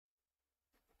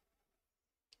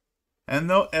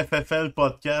FFL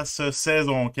Podcast,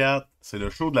 saison 4. C'est le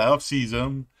show de la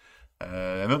Offseason.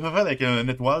 Un FFL avec une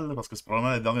étoile, là, parce que c'est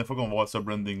probablement la dernière fois qu'on va voir ce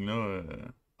branding-là.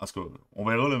 En tout cas, on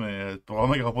verra, là, mais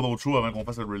probablement qu'il n'y aura pas d'autre show avant qu'on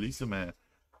fasse le release. Là, mais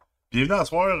bienvenue à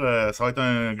soir. Ça va être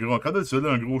un gros, comme d'habitude,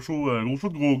 un gros show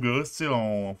de gros gars. Tu sais,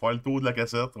 on va faire le tour de la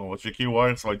cassette. On va checker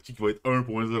ouais, ça va être qui va être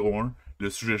 1.01, le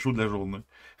sujet chaud de la journée.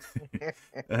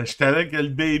 Je suis avec le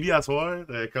baby à soir.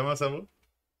 Comment ça va?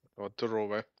 Ça va toujours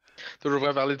bien. Toujours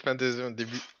bien parler de fantasy au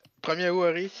début. Premier août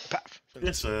arrive, paf!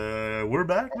 Yes, we're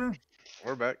back, man.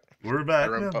 We're back. We're Ça back,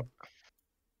 ramp man. up.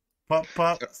 Pop,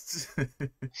 pop.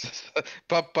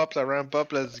 Pop, pop, ça ramp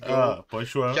up, let's go. Ah, pas le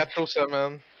choix. 4 shows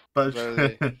semaine. Pas le Vous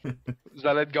allez, choix. vous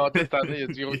allez être gâtés cette année, il y a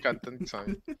du gros content qui s'en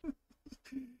vient.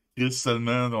 Chris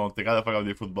seulement, on était capable de faire comme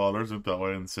des footballers, puis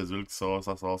avoir une cédule qui sort,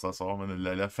 ça sort, man.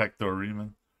 La factory,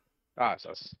 man. Ah,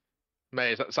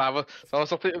 mais ça va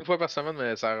sortir une fois par semaine,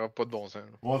 mais ça n'aura pas de bon sens.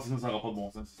 Ouais, c'est ça, ça n'aura pas de bon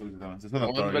sens, c'est ça, exactement. C'est ça On notre a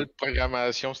une target. nouvelle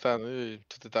programmation cette année, et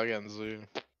tout est organisé.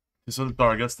 C'est ça le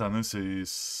target cette année,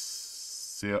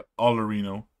 c'est All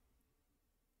Reno.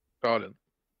 Colin.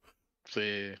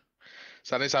 Cette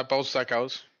année, ça passe ou ça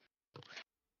casse.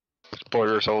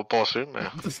 Spoiler, ça va passer,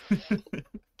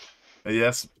 mais.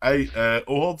 Yes. Hey,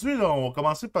 aujourd'hui, là, on va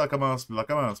commencer par le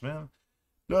commencement.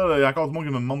 Là, il y a encore du monde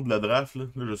qui me demande de la draft. Là,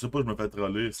 je sais pas, je me fais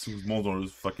troller si le monde ont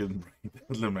juste fucking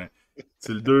brain là, mais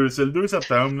c'est le 2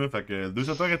 septembre. Là, fait que 2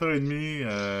 septembre,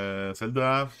 4h30, c'est le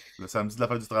draft. Le samedi de la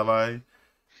fête du travail.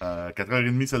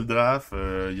 4h30, c'est le draft.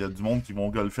 Il y a du monde qui vont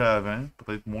golfer avant.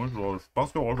 Peut-être moi. Je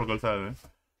pense qu'on va golfer avant.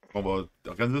 On va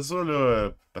organiser ça,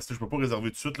 là, parce que je peux pas réserver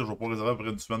tout de suite. Là, je vais pas réserver à peu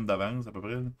près une semaine d'avance, à peu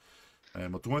près. On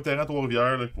m'a trouvé un terrain à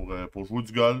Trois-Rivières là, pour jouer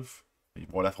du golf. Il va y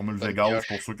avoir la formule Vegas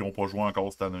pour ceux qui n'ont pas joué encore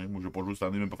cette année. Moi, j'ai pas joué cette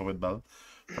année, même pas fait de balle.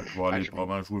 Fait que je vais aller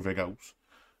probablement jouer Vegas.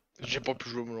 J'ai pas pu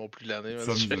jouer non plus l'année.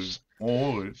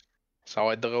 Oh, oui. Ça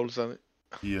va être drôle cette année.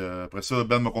 Puis après ça,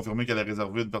 Ben m'a confirmé qu'elle a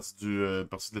réservé une partie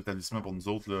partie de l'établissement pour nous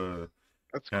autres là,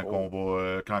 quand on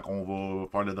va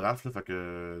faire le draft. Là, fait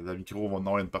que la micro va en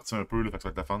avoir une partie un peu. Là, fait que ça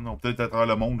va être la fun. On peut peut-être à travers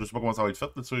le monde, je sais pas comment ça va être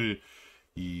fait. Là, je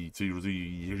veux dire,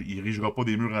 il érigera pas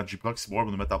des murs en J-Proc pour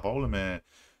nous mettre à part, là,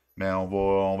 mais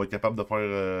on va être capable de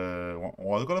faire.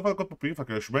 On va faire le code pour pire. Fait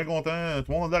que je suis bien content.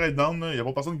 Tout le monde a l'air d'être down. Il n'y a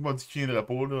pas personne qui m'a dit qu'il viendrait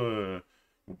pas. Là.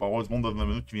 Il va pas avoir du monde de 20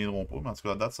 minutes qui viendront pas. Mais en tout cas,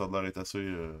 la date, ça a l'air d'être assez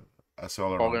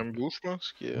all Par around. Mbou, je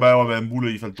pense. Ben ouais, Mbou, là,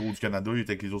 il fait le tour du Canada. Il est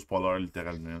avec les autres spoilers,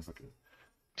 littéralement. Fait que...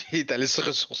 Il est allé se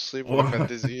ressourcer pour la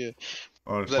fantasy.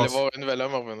 Vous allez voir un nouvel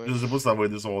homme revenir. Je sais pas si ça va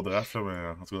aider son draft, là,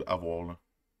 mais en tout cas, à voir. Là.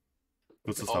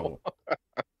 Tout ça, ça va.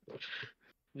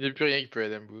 Il n'y a plus rien qui peut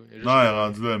aider Mbou. Non, il est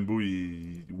rendu là, Mbou,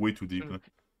 il est way too deep. Là.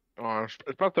 Ouais,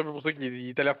 je pense que c'est un peu pour ça qu'il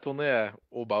est allé retourner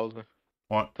aux bases. Là.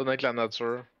 Ouais. Retourner avec la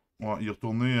nature. Ouais, il est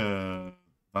retourné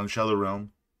dans le Shadow Realm.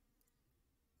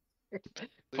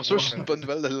 Pas sûr que c'est une bonne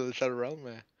nouvelle de le Shadow Realm,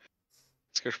 mais.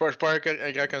 Parce que je suis pas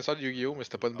un grand connaisseur de Yu-Gi-Oh! Mais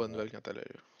c'était pas une bonne nouvelle quand elle a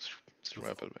eu. Si je me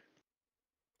rappelle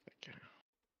bien.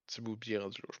 Petit bout bien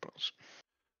rendu là, je pense.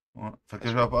 Ouais. Fait que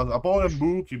à part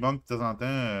Mbou qui manque de temps en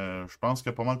temps, je pense que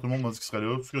pas mal tout le monde m'a dit qu'il serait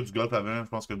là. Parce qu'il y a du golf avant, je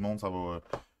pense que le monde, ça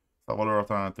va leur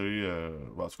tenter.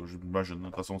 Parce que j'imagine. De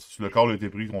toute façon, si le corps a été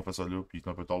pris, on fait ça là, puis il est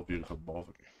un peu tard, puis il est de bord.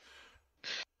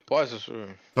 Ouais, c'est sûr.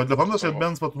 Fait que le problème de cette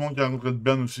Ben, c'est pas tout le monde qui a rencontré de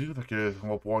Ben aussi. Fait que on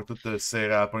va pouvoir tout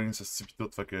serrer à la pince, ce type tout.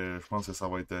 Fait que je pense que ça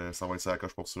va être ça la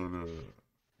coche pour ça. Là.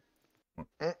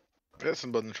 Ouais. Après, c'est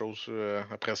une bonne chose.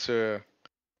 Après ça.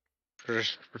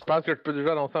 Je pense que je peux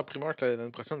déjà annoncer en primeur que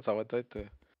l'année prochaine, ça va être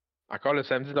encore le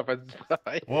samedi de la fête du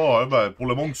travail. Ouais, ben, pour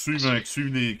le monde qui suit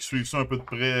ça un peu de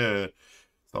près,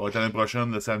 ça va être l'année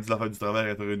prochaine, le samedi de la fête du travail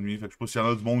à 4h30. Fait que je sais pas s'il y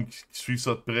en a du monde qui suit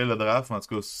ça de près, le draft. En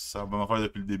tout cas, ça va en faire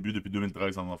depuis le début, depuis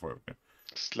 2013, ça va en faire. Okay.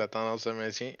 C'est la tendance se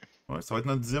maintient. Ouais, ça va être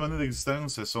notre 10e année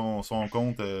d'existence. On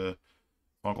compte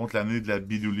l'année de la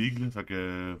Bidou League. Là. Fait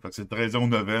que c'est 13e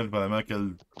nouvelle, vraiment,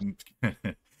 quelle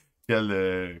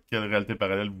réalité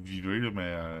parallèle vous vivez. Là.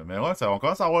 Mais ouais, on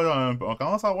commence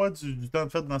à avoir du temps de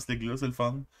fête dans cette ligue-là, c'est le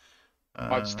fun.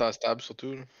 Ouais, du temps stable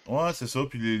surtout. Là. Ouais, c'est ça.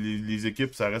 Puis les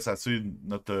équipes, ça reste assez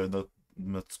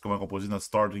comment composer notre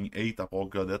starting 8 à part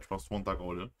Godette, je pense que tout le monde est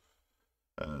encore là.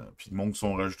 Puis le monde qui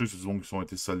sont rajoutés, c'est du monde qui sont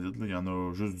été solides. Là. Il y en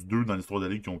a juste 2 dans l'histoire de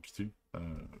la ligue qui ont quitté.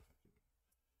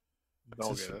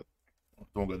 Donc,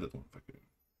 Ton Godette, ouais.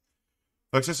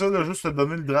 Fait que c'est ça, là, juste te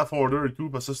donner le draft order et tout,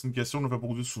 parce que ça, c'est une question qu'on me fait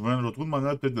poser souvent. Je vais trouver une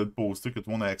manière peut-être de le poster, que tout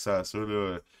le monde ait accès à ça.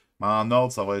 Là. Mais en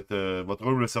ordre, ça va être votre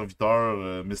humble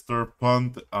serviteur, Mr.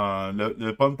 Punt,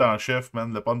 le punt en chef,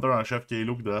 man. Le punter en chef qui est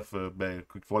là, qui draft,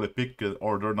 qui va le pick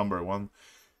order number 1.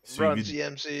 Run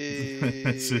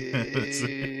CMC!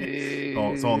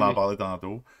 Ça, on en parlait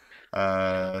tantôt.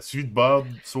 Suivi de Bob,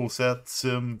 Saucette,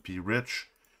 Sim, puis Rich.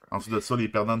 Ensuite de ça, les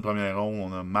perdants de première ronde,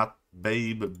 on a Matt,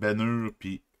 Babe, Benur,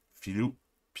 puis Filou.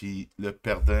 Puis le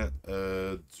perdant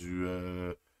du.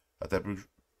 Attends un peu.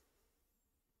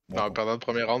 Non, le perdant de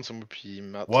première round, c'est moi puis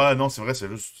Matt. Ça. Ouais, non, c'est vrai, c'est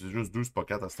juste 2, c'est pas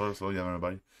 4 à cette heure, ça, il y en a un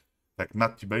bail. Fait que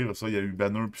Matt puis Babe, ça, il y a eu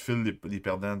Banner puis Phil, les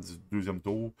perdants du deuxième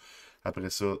tour. Après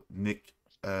ça, Nick,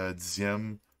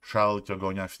 10e. Charles qui a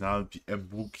gagné en finale, puis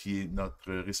Ebou qui est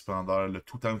notre récipiendaire, le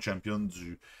tout-time champion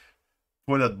du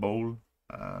Toilet Bowl.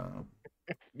 Euh,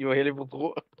 Il va y aller pour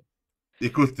 3.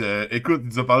 écoute, il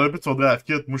nous a parlé un peu de son draft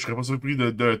kit. Moi, je serais pas surpris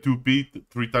d'un two-peat,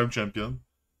 three-time champion.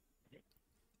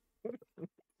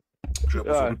 Je serais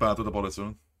pas surpris pendant tout à part de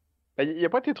ça. Il a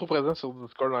pas été trop présent sur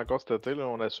Discord encore cet été, là.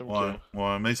 On assume Ouais, que.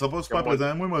 ouais, mais il sera pas super Moins...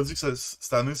 présent. Moi, il m'a dit que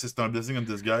cette année, c'est un blessing in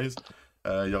disguise.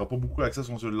 Il n'y aura pas beaucoup accès à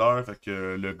son cellulaire, fait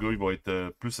que le gars, il va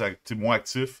être moins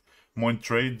actif, moins de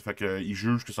trade, fait que il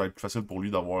juge que ça va être plus facile pour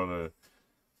lui d'avoir. Ouais,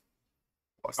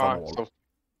 c'est à Ah, voir.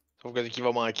 sauf qu'il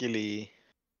va manquer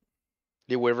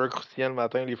les waivers cruciaux le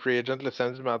matin, les free agents le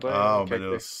samedi matin. Ah, ben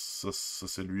là, ça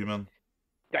c'est lui, man.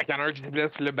 Quand il y en a un qui se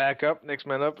blesse, le backup, next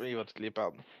man up, il va toutes les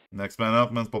perdre. Next man up,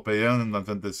 man, c'est pas payant dans le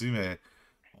fantasy, mais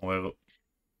on verra.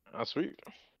 Ensuite.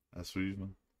 À suivre,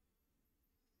 man.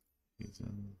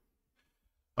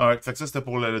 Alright, fait que ça c'était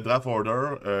pour le draft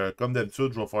order. Comme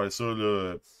d'habitude, je vais faire ça,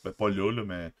 là, ben, pas là,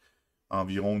 mais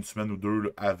environ une semaine ou deux là,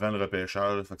 avant le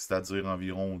repêchage. Fait que c'est-à-dire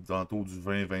environ tantôt du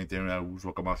 20-21 août, je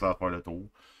vais commencer à faire le tour.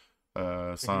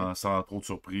 Sans trop de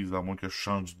surprises, à moins que je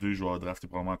change d'idée, je vais drafter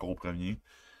probablement encore au premier.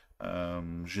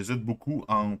 J'hésite beaucoup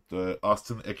entre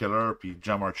Austin Eckler et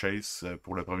Jamar Chase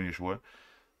pour le premier choix.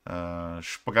 Je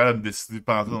suis pas capable de me décider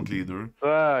pendant entre les deux.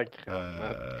 Ah,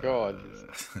 Euh...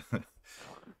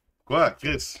 Quoi,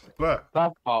 Chris? Quoi?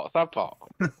 ça part, ça part.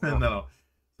 Non, non.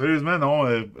 Sérieusement, non.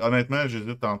 Honnêtement,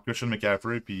 j'hésite entre Christian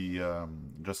McCaffrey et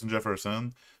Justin Jefferson.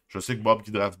 Je sais que Bob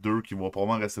qui draft deux, qui va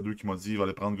probablement rester deux, qui m'a dit qu'il va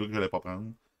aller prendre le gars que je n'allais pas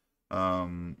prendre.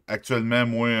 Actuellement,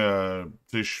 moi,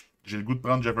 j'ai le goût de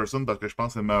prendre Jefferson parce que je pense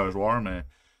que c'est le meilleur joueur, mais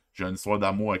j'ai une histoire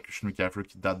d'amour avec Christian McCaffrey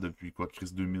qui date depuis quoi,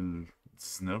 Chris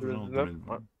 2019, genre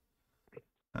 2020.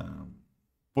 Ouais.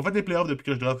 Pas fait des playoffs depuis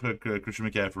que je draft Christian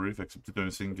McCaffrey, fait que c'est peut-être un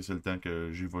signe que c'est le temps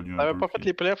que j'évolue un T'avais peu. pas fait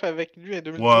les playoffs avec lui en Ouais,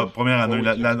 2019? première année.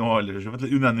 Oh, J'ai fait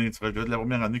une année, tu vois. J'ai fait la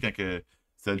première année quand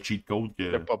c'était le cheat code.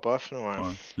 le pop-off, là, ouais.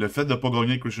 Ouais. Le fait de ne pas gagner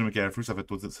avec Christian McCaffrey, ça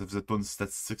faisait pas une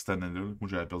statistique cette année-là. Moi,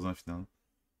 j'avais perdu en finale.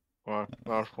 Ouais,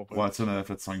 non, je comprends. Watson avait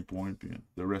fait 5 points, puis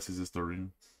the rest is history.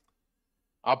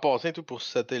 En passant, tout pour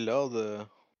setter l'ordre,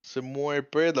 c'est moins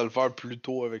pire de le faire plus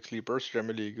tôt avec Sleeper si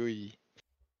jamais les gars, ils.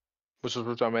 Moi,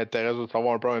 surtout, ça m'intéresse de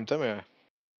savoir un peu en même temps, mais.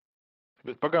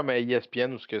 C'est pas comme à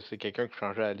ESPN où c'est quelqu'un qui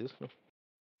changeait la liste, là.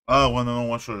 Ah, ouais, non,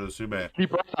 non, ouais, je sais, ben.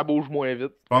 Sleeper, ça bouge moins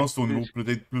vite. Je pense que c'est au niveau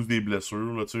peut-être plus des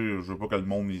blessures, là, tu sais. Je veux pas que le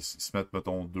monde il se mette,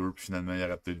 mettons, deux, puis finalement, il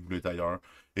aurait peut-être voulu être ailleurs.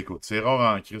 Écoute, c'est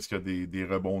rare en crise qu'il y a des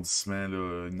rebondissements,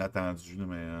 là, inattendus, là,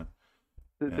 mais.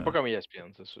 C'est pas comme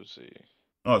ESPN, c'est ça. C'est.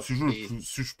 Ah, si vous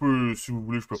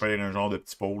voulez, je peux faire un genre de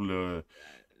petit pôle, là.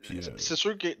 Puis, C'est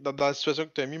sûr que dans la situation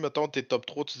que tu as mis, mettons, t'es top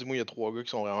 3, tu dis, moi, il y a 3 gars qui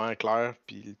sont vraiment clairs,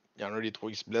 puis il y en a un des 3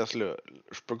 qui se blesse, là.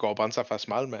 Je peux comprendre que ça fasse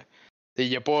mal, mais il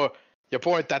y a pas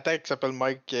un tata qui s'appelle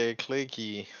Mike Clay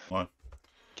qui ouais.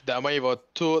 qui demain, il va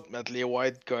tout mettre les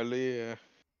whites collés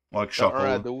Ouais, qui de 1 à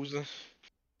chapeau. 12.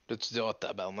 Là, tu dis, oh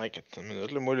tabarnak, attends une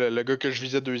minute. Là, moi, le gars que je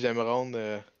visais deuxième round,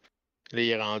 là, il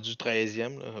est rendu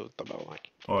 13e, là. Oh,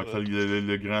 tabarnak. Ouais,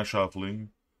 le grand shuffling.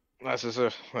 Ouais, c'est ça.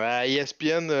 À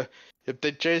ESPN, il y a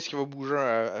peut-être Chase qui va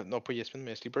bouger non, pas ESPN,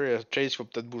 mais Sleeper. Chase qui va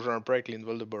peut-être bouger un peu avec les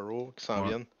nouvelles de Burrow qui s'en Ouais.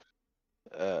 viennent.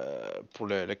 Pour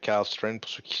le calf strain, pour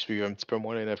ceux qui suivent un petit peu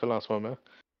moins la NFL en ce moment.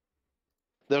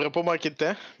 Il devrait pas manquer de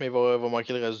temps, mais il va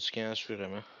manquer le reste du camp,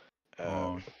 assurément.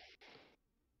 Ouais.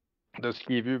 De ce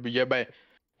qui est vu, il y a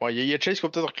il y a Chase qui va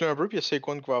peut-être reculer un peu, puis il y a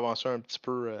Saquon qui va avancer un petit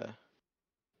peu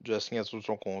de la signature de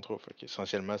son contrat. Fait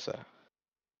qu'essentiellement,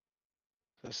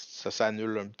 ça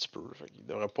s'annule un petit peu. Fait qu'il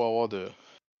devrait pas avoir de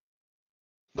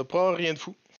pas rien de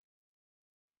fou.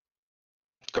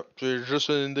 C'est juste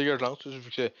une idée que je lance, vu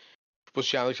que je sais pas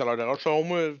s'il y en a qui ça leur dérange. Selon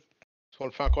moi, si on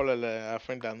le fait encore à la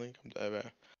fin de l'année,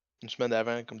 une semaine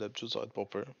avant, comme d'habitude, ça va être pas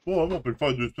peur. Ouais, on peut le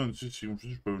faire 2 semaines aussi. Si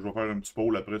je vais faire un petit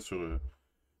poll après sur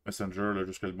Messenger, là,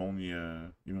 jusqu'à le monde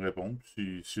il me réponde.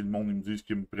 Si le monde il me dit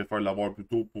qu'il me préfère l'avoir plus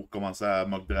tôt pour commencer à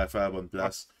mock drafter à la bonne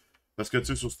place. Parce que tu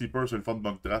sais, sur Steeper, c'est le fun de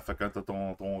mock draft. Fait quand t'as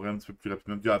ton run un petit peu plus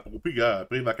rapidement. Puis,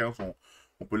 après les vacances,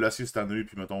 on peut l'assurer cette année.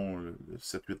 Puis mettons, le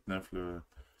 7, 8, 9, là,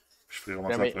 je ferai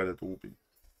vraiment ça après le tour. Puis...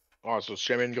 Ah, ça, si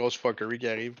jamais une grosse fuckery qui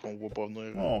arrive qu'on voit pas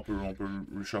venir. Ouais, on peut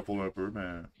reshuffle un peu,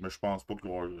 mais je pense pas qu'il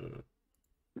va y avoir.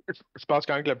 Je pense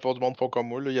quand même que la plupart du monde font comme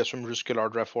moi, là, ils assument juste que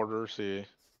leur draft order, c'est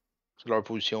leur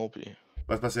position. Puis...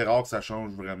 Parce que c'est rare que ça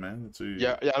change vraiment. Il y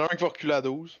en a un qui va reculer à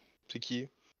 12. C'est qui?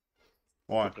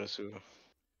 Ouais. Après ça.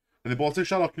 L'année passée,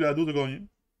 Charles a reculé à 12 de gagner.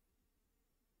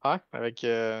 Ouais, avec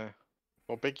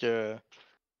mon pick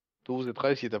 12 et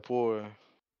 13, il était pas.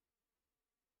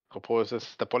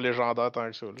 C'était pas légendaire tant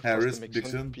que ça. Là. Je pense que Harris, c'était Mixon.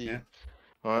 Dixon, Puis, yeah.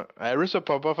 ouais. Harris a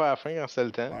pas fait à la fin quand c'était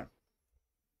le temps. Ouais.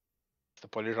 C'était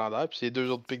pas légendaire. Puis ces deux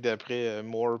autres picks d'après,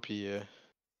 Moore puis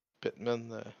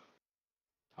Pittman,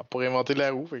 a pas inventé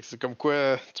la roue. Fait que c'est comme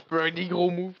quoi tu peux avoir des gros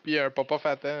moves puis un pop-off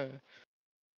à temps.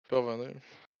 Tu peux revenir.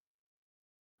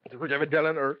 C'est sûr qu'il y avait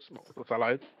Jalen Hurts. Bon, ça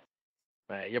l'aide.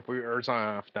 Mais il n'y a pas eu Hurts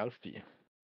en finale. Puis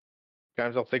quand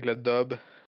même sorti avec le dub.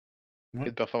 Ouais. Et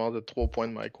de performance de 3 points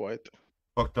de Mike White.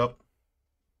 Fucked up.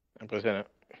 Impressionnant.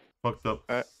 Fucked up.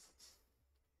 Ouais.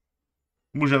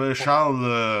 Moi, j'avais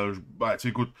Charles. Ben, tu sais,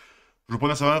 écoute, je veux pas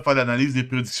nécessairement faire l'analyse des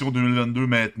prédictions 2022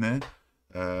 maintenant.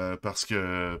 Parce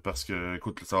que,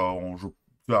 écoute, ça, on joue.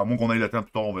 À moins qu'on ait le temps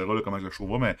plus tard, on verra là, comment le show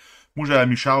va. Mais moi, j'avais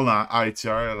mis Charles en high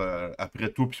tier après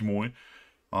toi puis moi,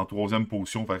 en troisième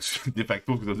position. Fait que, de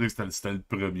facto, ce que ça veut dire que c'était le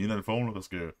premier, dans le fond, là, parce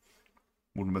que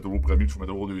moi, je me mets toujours au premier, puis je me mets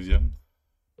toujours au deuxième.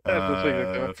 Ouais, c'est ça,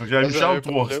 exactement. Fait que j'avais mis Ça, Charles j'avais pas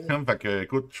de problème. troisième. Fait que,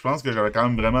 écoute, je pense que j'avais quand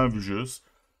même vraiment vu juste.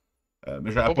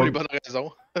 Mais j'avais Pas pas. pour les bonnes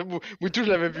raisons. Moi, tout, je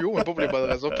l'avais vu haut, mais pas pour les bonnes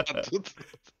raisons. Pas tout.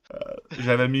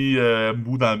 J'avais mis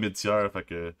Mbou dans le mid-tier, fait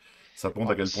que ça te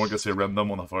montre à Ah, quel point que c'est random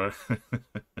mon affaire.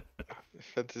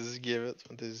 Fantasy give it,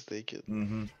 fantasy take it.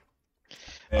 Mhm.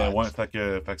 Ah, Ouais, fait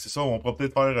que c'est ça, on pourra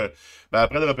peut-être faire. Ben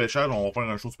après le repêchage, on va faire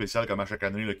un show spécial comme à chaque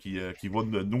année là, qui va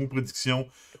de nos prédictions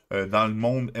dans le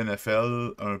monde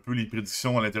NFL, un peu les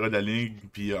prédictions à l'intérieur de la ligue.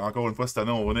 Puis encore une fois, cette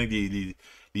année, on va venir avec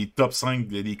les top 5,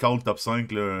 les calls top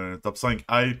 5, là, top 5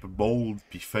 hype, bold,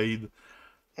 puis fade.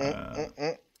 hum, Euh, hum,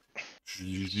 hum. je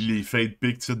lis les fade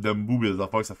picks titres d'Embou, mais les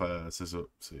affaires que ça fait. C'est ça.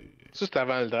 Ça, c'était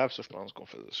avant le draft, ça, je pense qu'on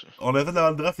faisait ça. On l'a fait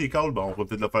avant le draft, les calls. Bon, on va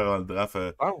peut-être le faire avant le draft.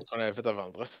 Ah, on l'avait fait avant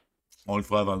le draft. On le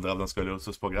fera avant le draft dans ce cas-là.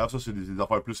 Ça, c'est pas grave. Ça, c'est des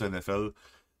affaires plus NFL.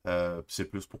 Puis c'est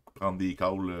plus pour prendre des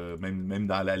calls. Même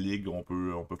dans la ligue, on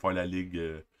peut faire la ligue.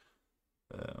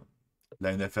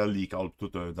 La NFL, les calls tout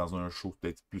dans un show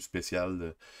peut-être plus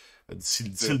spécial. D'ici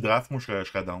le draft, moi, je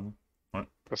serais down. Ouais.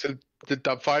 Parce que le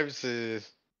top 5, c'est.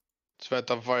 Tu fais un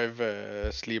top 5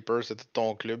 sleeper, c'était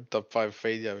ton club. Top 5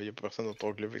 fade, il n'y a personne dans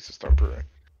ton club. Et c'est un peu.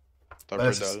 C'est un Ben,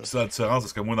 peu c'est dull. c'est la différence,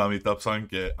 parce que moi, dans mes top 5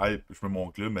 hype, je mets mon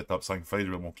club, mais top 5 fade,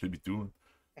 je mets mon club et tout.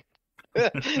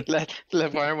 la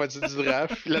première moitié du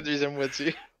draft, puis la deuxième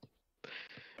moitié.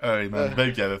 Hey, man, Euh,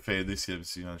 belle qui avait fadé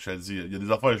CMC. Man. Je te le dis, il y a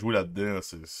des affaires à jouer là-dedans, là,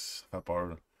 ça fait peur.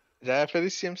 Là. J'avais fait des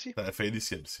CMC. Ça a fadé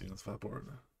CMC, là, ça fait peur.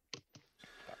 Là.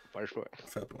 Pas le choix.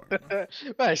 Ça fait peur. Man.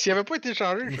 Ben, s'il avait pas été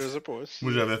changé, je sais pas. Moi,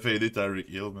 Si... j'avais fadé Tyreek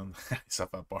Hill, man. Ça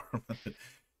fait peur, man.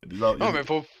 Non, mais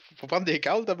faut prendre des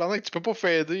calls, t'as que tu peux pas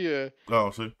fader Ah,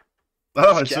 on sait.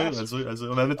 Ah, elle sait, efficace. elle sait, elle sait.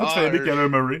 On avait tous Ah, fadé Kyler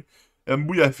Murray.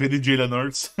 Mbou, il a fadé Jalen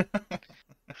Hurts.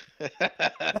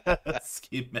 Ce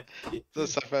qui est marqué.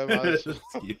 ça fait mal, ça.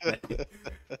 Ce qui est marqué.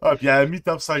 Ah, puis elle a mis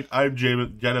top 5 hype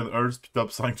Jalen Hurts, puis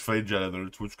top 5 fade Jalen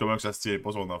Hurts. Tu vois comment que ça se tient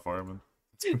pas son affaire, man.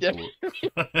 Ça se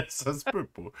peut pas. Ça se peut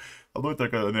pas. Ça doit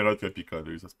être une erreur de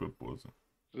copier-coller, ça se peut pas, ça.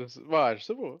 Ouais, je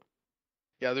sais pas.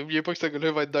 Regarde, n'oubliez pas que ce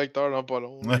gars-là va être docteur dans pas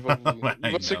long. Il va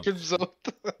Hey, s'occuper de vous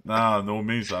autres. non, no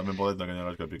me, ça va même pas être une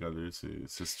erreur de copier-coller.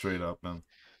 C'est straight up, man.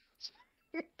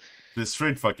 C'est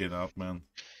straight fucking up, man.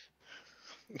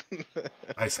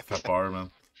 Hey, ça fait peur, man.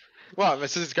 Ouais, mais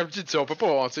c'est comme tu dis, on peut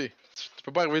pas, tu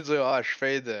peux pas arriver et dire, ah, je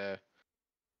fade,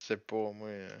 c'est pas moi,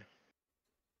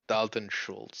 Dalton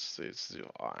Schultz. Tu dis,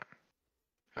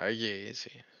 ouais, ok,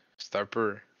 c'est un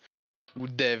peu. Ou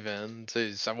Devin, tu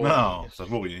sais, ça vaut rien. Non, ça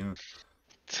vaut rien.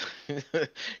 Je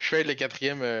fade le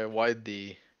quatrième wide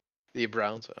des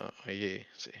Browns. Ah, ok,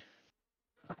 c'est.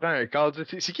 Prends un call,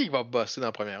 c'est qui va bosser dans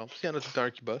la première ronde? Parce qu'il y en a tout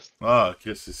un qui bosse. Ah,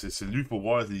 Chris, c'est lui qu'il faut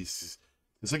voir.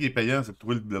 C'est ça qui est payant, c'est de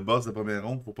trouver le boss de première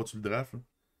ronde. Faut pas que tu le drafts. Là.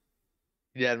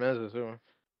 Idéalement, c'est ça,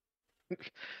 ouais.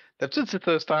 D'habitude,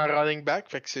 c'est un running back,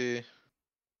 fait que c'est.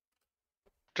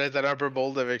 Peut-être aller un peu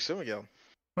bold avec ça, mais regarde.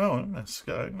 Ah ouais, ben, c'est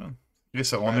correct, man. Chris,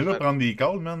 on Ouais, est là pour prendre des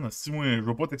calls, man. Si moi, je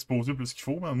veux pas t'exposer plus qu'il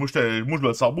faut, man. Moi, je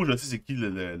le sors beau, je sais c'est qui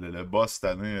le boss cette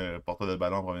année, porteur de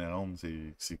ballon en première ronde.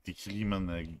 C'est écrit,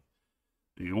 man.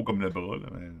 Il est gros comme le bras, là.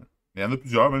 Mais il y en a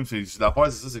plusieurs, même.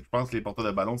 L'affaire, c'est ça, c'est que je pense que les porteurs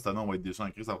de ballon cette année, on va être déçus en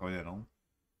crise en première ronde.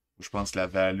 Je pense que la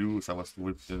value, ça va se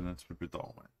trouver un petit peu plus tard,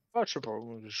 ouais. Ah, je sais pas.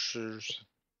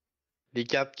 Les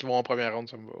 4 qui vont en première ronde,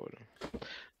 ça me va. Là.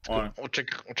 Ouais. On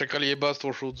checkera les boss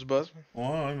au show du boss.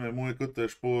 Ouais, mais moi, écoute, je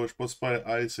suis pas super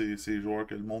high ces joueurs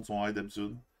que le monde sont high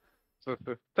d'habitude.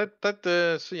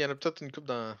 Peut-être, ça, il y en a peut-être une couple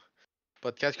dans le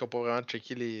podcast qui n'ont pas vraiment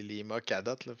checké les mocks à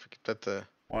date. Là. Fait que peut-être.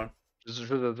 Ouais.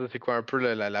 Juste de dire, c'est quoi un peu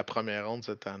la première ronde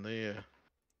cette année.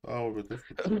 Ah ouais, peut-être.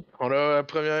 On a la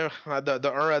première de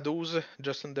 1 à 12,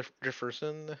 Justin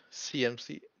Jefferson,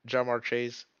 CMC, Jamar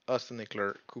Chase, Austin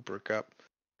Eckler, Cooper Cup,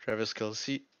 Travis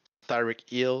Kelsey, Tyreek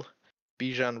Hill,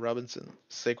 Bijan Robinson,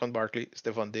 Saquon Barkley,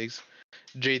 Stephon Diggs,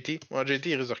 JT. Bon, JT,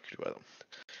 il risque de reculer, pardon.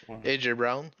 Ouais. AJ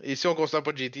Brown. Et si on ne considère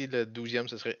pas JT, le 12e,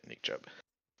 ce serait Nick Chubb.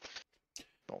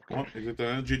 Donc, Ouais,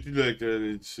 exactement. JT, là,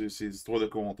 avec ses histoires de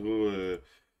contrat,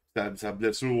 sa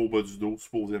blessure au bas du dos,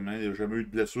 supposément. Il n'a jamais eu de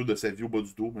blessure de sa vie au bas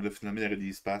du dos, mais là, finalement, il y aurait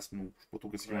des spasmes. Je sais pas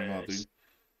trop ce qu'ils ont inventé.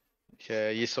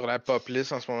 il est sur la pop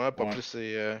list en ce moment. Pop Ouais. list,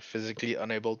 c'est physically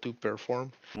unable to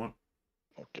perform. Ouais.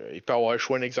 Donc, il peut avoir le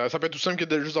choix un examen. Ça peut être tout simple que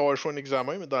de juste avoir le choix un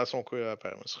examen, mais dans son cas,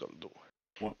 apparemment, ce sera le dos.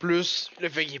 Ouais. Plus le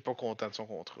fait qu'il est pas content de son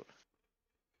contrat.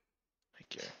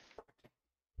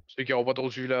 Ceux qui n'ont pas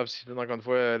trop suivi là, encore une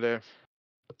fois,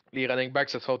 les running backs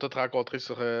se sont tous rencontrés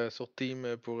sur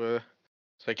Team pour se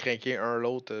faire craquer un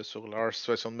l'autre sur leur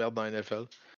situation de merde dans la NFL.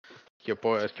 Ce qui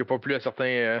n'a pas plu à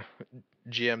certains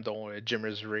GM, dont Jim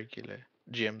Ray, qui est le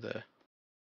GM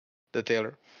de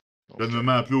Taylor. Je vais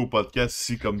me appeler au podcast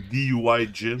ici comme DUI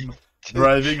Jim.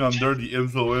 Driving Under the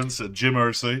Influence, Jim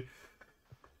Irsay.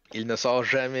 Il ne sort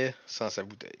jamais sans sa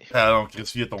bouteille. Ah non, Chris,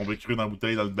 il est tombé cru dans la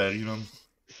bouteille, dans le baril, man.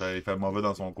 Il fait mauvais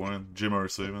dans son coin. Jim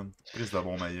Irsay, man. Chris de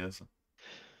bon maillet, ça.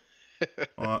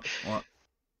 Ouais,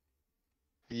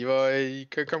 ouais.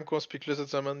 Comme qu'on explique là cette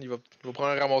semaine, il va prendre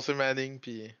un ramasser Manning,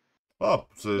 puis Ah,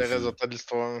 le résultat de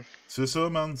l'histoire. c'est ça,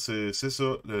 man. C'est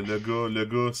ça. Le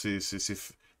gars,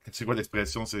 c'est quoi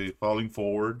l'expression? C'est falling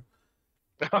forward.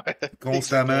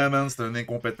 Constamment, man. C'est un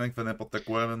incompétent qui fait n'importe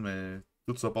quoi, man. Mais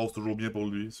tout se passe toujours bien pour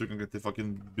lui. Ceux qui ont été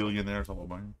fucking billionnaires, ça va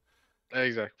bien.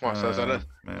 Exact. Ouais, ça donne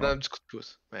un petit coup de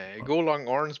pouce. Mais go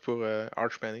Longhorns pour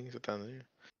Arch Manning cette année.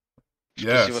 Je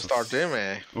sais pas s'il va starter,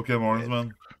 mais. OK Morns,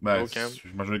 man. Ben, OK.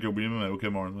 j'imagine qu'il a oublié, mais OK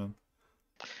Morns, man.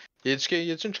 Y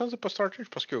a-tu une chance de pas starter? Je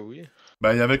pense que oui.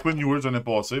 Ben, il y avait Quinn Ewers l'année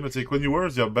passée, mais tu sais, Quinn Ewers,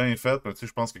 il a bien fait, mais tu sais,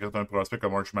 je pense que quand t'as un prospect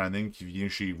comme Arch Manning qui vient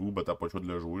chez vous, ben, t'as pas le choix de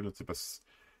le jouer, là, tu sais, parce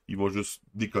qu'il va juste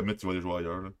décommit, il va aller jouer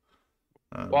ailleurs, là.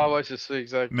 Ouais, c'est ça,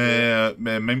 exact.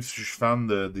 Mais même si je suis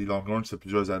fan des Longhorns depuis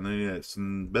plusieurs années, c'est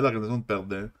une belle organisation de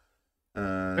perdants.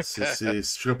 Je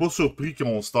serais pas surpris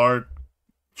qu'on start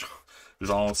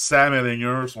genre Sam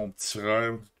Ellinger, son petit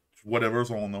frère, whatever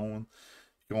son nom, hein.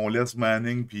 Qu'on laisse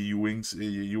Manning puis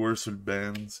Ewers sur le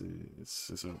banc.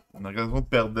 C'est ça. Une organisation de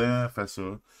perdants fait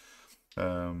ça.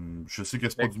 Je sais que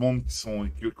c'est pas du monde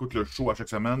qui écoute le show à chaque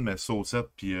semaine, mais Saucette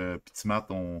puis Petit Matt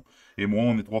et moi,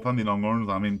 on est trois fans des Longhorns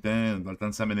en même temps. Dans le temps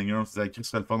de Sam Ellinger, on se disait, Chris,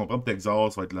 serait le fun, on prend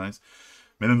Texas, ça va être nice.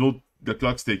 Mais là, nous autres, le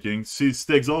clock's ticking. Si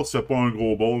Texas fait pas un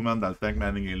gros bowl, man, dans le temps que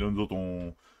Manning est là, nous autres,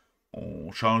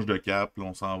 on change de cap, là,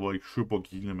 on s'en va avec je sais pas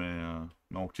qui, là, mais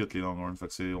on quitte les Longhorns. Fait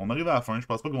que on arrive à la fin, je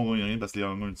pense pas qu'on gagne rien parce que les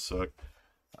Longhorns suck.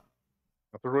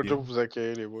 On peut toujours dire que vous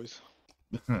accueillez les boys.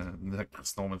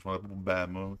 Christon, mais je m'en rappelle pour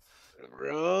Bama.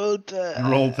 Roll Tide!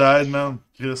 Roll Tide, man.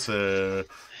 Chris,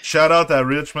 shout out à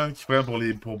Richmond qui prend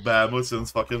pour Bama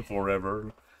since fucking forever.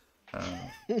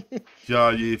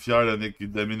 Il est fier de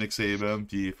Nick Saban,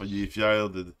 puis il est fier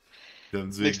de me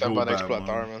dire Nick, c'est un go bon Bama.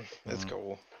 exploiteur, man. Let's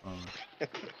go.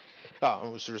 Ah,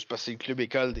 c'est juste parce que c'est le club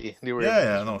école des Ravens.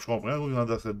 Yeah, non, je comprends. Il en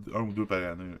a un ou deux par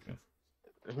année.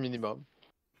 Okay. Minimum.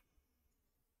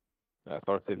 À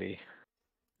part que les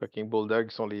fucking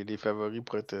Bulldogs sont les favoris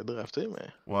pour être draftés, mais.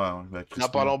 Ouais, ben, Dans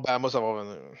pas long, Bama, ça va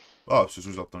revenir. Ah, c'est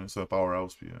sûr, certain. C'est un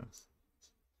powerhouse, puis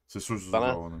c'est sûr, ça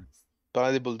va revenir.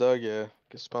 Parlant des Bulldogs,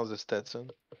 qu'est-ce que tu penses de Stetson?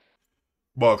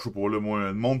 Bah, je sais pas, là, moi,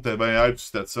 le monde était bien hype sur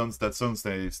Stetson. Stetson,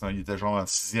 il était genre en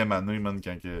 6e année, man,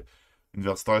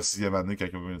 universitaire 6e année, quand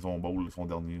il a gagné son bowl, son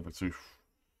dernier. Fait que, tu sais,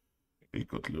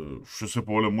 écoute, là, je sais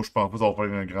pas, là, moi, je pense pas que ça va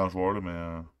faire un grand joueur, là,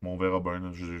 mais on verra bien,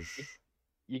 là.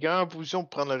 Il est quand même en position pour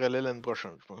prendre le relais l'année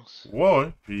prochaine, je pense. Ouais.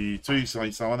 Puis, tu sais,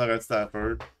 il s'en va dans Red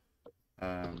Stafford.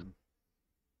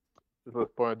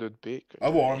 C'est pas un 2 de pique. À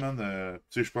voir, man.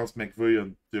 Tu sais, je pense que McVay a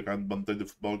quand même une bonne tête de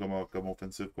football comme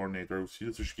offensive coordinator aussi.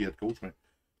 Tu sais, je suis qui est coach, mais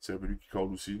c'est un peu lui qui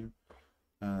call aussi.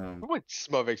 On va être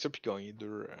si mauvais que ça puis gagner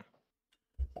deux.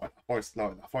 Ouais,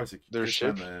 l'affaire, c'est qu'il Deux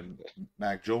chips.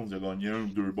 Mac Jones, il a gagné un ou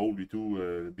deux bowls et tout,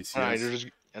 BCS. Ah, il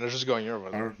en a juste gagné un,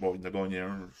 voilà. Bon, il en a gagné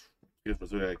un. Je veux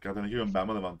dire, quand t'as un équipe comme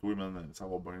Bama devant toi, man, ça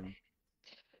va bien.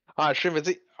 Ah, je sais, mais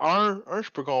tu sais, un, je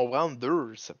peux comprendre,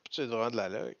 deux, ça peut être vraiment de la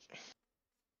luck.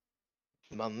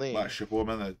 Ouais, je sais pas,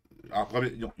 man.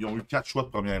 Ils ont eu 4 choix de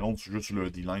première ronde juste sur le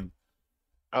D-line.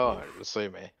 Ah, je sais,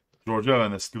 mais. Georgia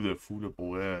avait un skill de fou, là,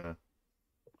 pour. Je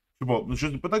sais pas,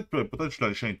 peut-être que je suis dans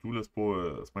le chien et tout, là, c'est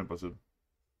pas impossible.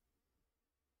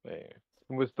 Mais.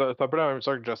 C'est un peu la même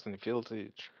chose que Justin Fields, tu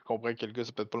sais. Je comprends que le gars,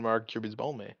 c'est peut-être pas le meilleur QB du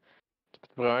monde, mais. Tu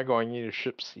peux vraiment gagner le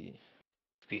chip si.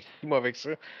 C'est si mauvais que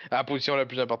ça. À la position la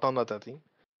plus importante dans ta team.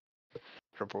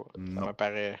 Je sais pas. Ça me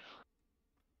paraît.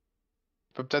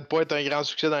 Peut peut-être pas être un grand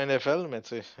succès dans la NFL, mais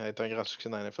tu sais, être un grand succès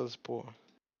dans la NFL, c'est pas.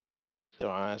 C'est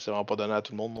vraiment pas donné à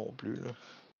tout le monde non plus, là.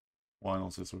 Ouais, non,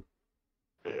 c'est sûr.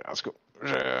 En tout cas,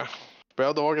 j'ai pas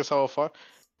hâte de voir ce que ça va faire.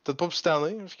 Peut-être pas pour cette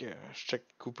année, parce que je check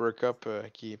Cooper Cup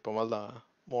qui est pas mal dans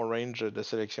mon range de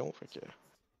sélection. Fait que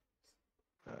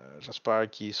j'espère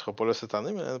qu'il sera pas là cette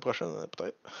année, mais l'année prochaine,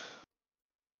 peut-être.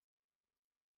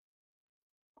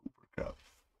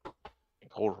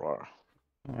 Gros joueur.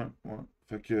 Ouais, ouais.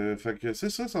 Fait que c'est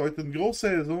ça, ça va être une grosse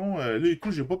saison. Là,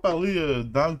 écoute, j'ai pas parlé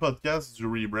dans le podcast du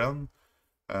rebrand.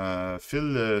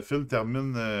 Phil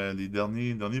termine les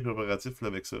derniers préparatifs là,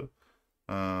 avec ça.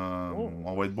 Oh.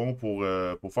 On va être bon pour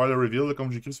faire le reveal. Là,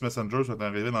 comme j'écris sur Messenger, ça va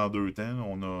être un reveal dans 2 temps.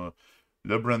 On a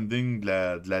le branding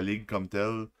de la ligue comme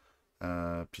tel,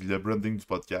 puis le branding du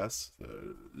podcast.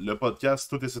 Le podcast,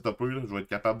 tout est setupé. Là. Je vais être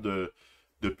capable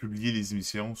de publier les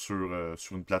émissions sur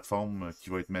une plateforme qui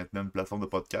va être maintenant une plateforme de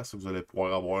podcast que vous allez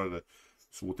pouvoir avoir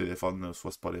sur vos téléphones,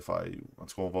 soit Spotify. En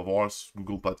tout cas, on va voir sur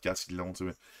Google Podcast ils l'ont.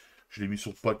 Je l'ai mis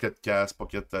sur Pocket Cast,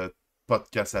 Podcast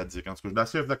Addict. En tout cas, je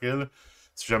suis assez laquelle.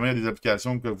 Si jamais il y a des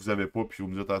applications que vous avez pas, puis vous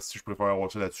me dites, si je préfère avoir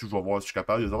ça là-dessus, je vais voir si je suis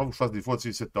capable. Il y a des affaires que je fasse des fois,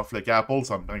 tu sais, c'est tough. Le cas Apple,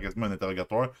 ça me prend quasiment un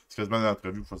interrogatoire. C'est quasiment une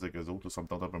entrevue que je fasse avec eux autres. Là, ça me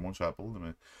tente un peu moins sur Apple,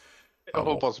 mais. On À va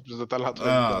voir. passer plus de temps à l'entrevue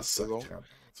dans Ah, cette ça saison. crame.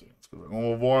 On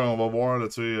va voir là,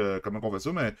 tu sais, comment on fait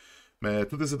ça, mais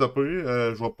tout est setupé.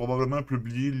 Je vais probablement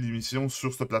publier l'émission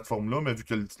sur cette plateforme-là, mais vu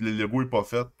que le logo est pas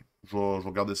fait, je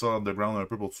vais garder ça underground un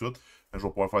peu pour tout de suite. Je vais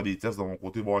pouvoir faire des tests de mon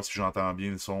côté, voir si j'entends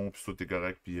bien le son, puis tout est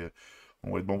correct, puis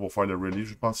on va être bon pour faire le release.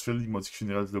 Je pense que Phil, il m'a dit qu'il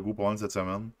finirait le logo pendant cette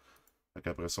semaine. Fait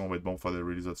qu'après ça, on va être bon pour faire le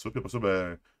release de ça. Puis après ça,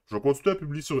 ben, je vais continuer à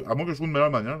publier sur. À moins que je trouve une meilleure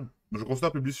manière, mais je vais continuer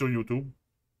à publier sur YouTube.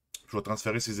 Je vais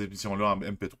transférer ces émissions-là en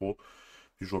MP3.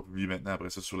 Puis je vais publier maintenant après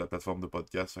ça sur la plateforme de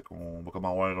podcast. Fait qu'on va comme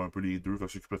avoir un peu les deux. Fait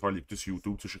que ceux qui préfèrent l'écouter sur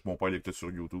YouTube, tu sais, je sais que mon père l'écoute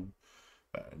sur YouTube.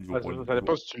 Ben, il va Ouais, pas. ça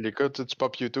dépend si tu l'écoutes, tu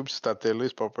pop YouTube sur ta télé,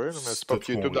 c'est pas peur, mais si tu T'as pop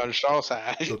tout YouTube compris. dans le char, ça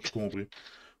T'as aide. tout compris.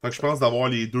 Fait que je pense d'avoir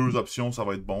les deux options, ça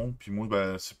va être bon. Puis moi,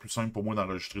 ben, c'est plus simple pour moi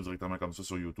d'enregistrer directement comme ça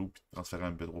sur YouTube. Puis de transférer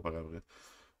un MP3 par après.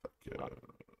 Fait que,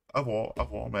 à voir, à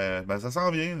voir. Mais ben, ça s'en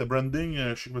vient. Le branding,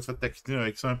 je sais que je me suis fait taquiner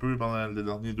avec ça un peu pendant les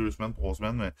dernières 2 semaines, 3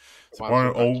 semaines. Mais c'est Ouais, pas un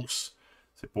absolument. hoax.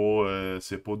 C'est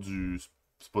pas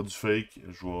du fake.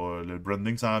 Le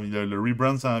branding s'en vient. Le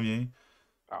rebrand s'en vient.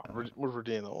 Alors, moi, je veux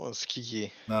dire non. C'est qui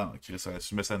est. Non, Chris,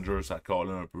 sur Messenger, ça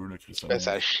colle un peu. Là, Chris, Ben,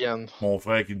 ça chienne. mon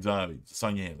frère qui me dit,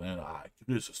 ça n'y est rien. Ah,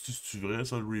 Chris, c'est-tu vrai,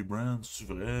 ça, le rebrand? C'est-tu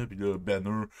vrai? Puis là,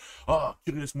 Banner. Ah,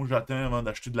 Chris, moi, j'attends avant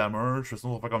d'acheter de la merch.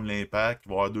 Sinon, on va faire comme l'Impact. Il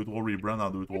va y avoir 2-3 rebrands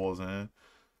dans 2-3 ans.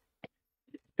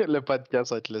 Le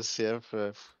podcast va être le CF.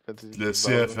 Le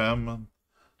CFM, man.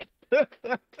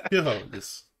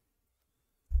 Calice.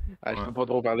 Je Ouais. peux pas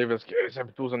trop parler parce que c'est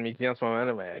plutôt un de mes clients en ce moment,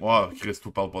 là, mais. Ouais, Chris,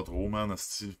 tu parles pas trop, man.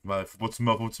 Ben, faut pas que tu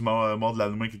mordes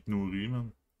l'allemand qui te nourrit, man.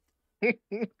 Ben,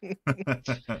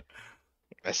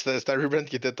 c'était un rebrand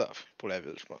qui était tough pour la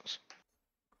ville, je pense.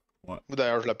 Ouais. Moi,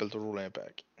 d'ailleurs, je l'appelle toujours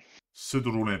l'Impact. C'est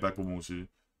toujours l'Impact pour moi aussi.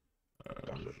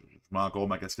 Je mets encore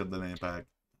ma casquette de l'Impact.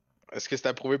 Est-ce que c'est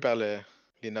approuvé par les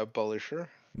Knob Polishers?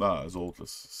 Ben, eux autres, là,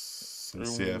 c'est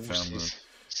CFM, là.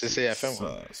 C'est CFM,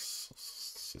 ouais.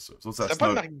 C'est ça. Ça C'est pas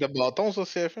une marque de bâton, ça,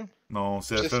 CFM? Non,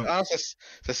 CFM. Ah,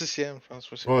 c'est CCM, je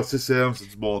pense. Ouais, CCM, c'est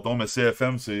du bâton, mais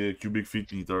CFM, c'est Cubic Feet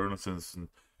Meter. Là.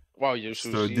 Wow, il y a ça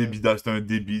C'est un aussi. débit d'air, c'est un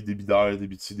débit d'air,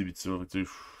 débit de ci, débit de ça.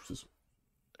 C'est ça.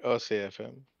 Ah,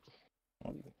 CFM.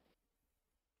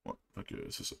 Ouais, fait que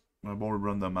c'est ça. Un bon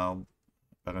rerun de marde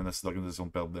par une assise d'organisation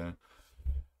de perdants.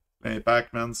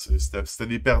 L'Impact, man, c'était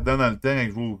des perdants dans le temps quand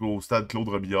ils jouent au stade Claude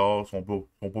Robillard. Ils sont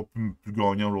pas plus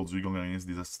gagnants aujourd'hui. Ils gagnent rien, c'est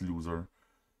des assis losers.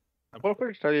 La première fois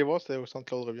que j'étais allé voir, c'était au centre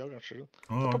Claude Rivière quand je suis là. Ah,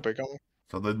 C'était ouais. pas pire quand même.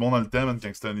 Ça doit être bon dans le temps, man,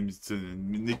 quand c'était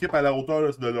une équipe à la hauteur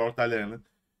là, de leur talent. Là.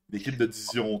 Une équipe de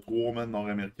Division 3, man,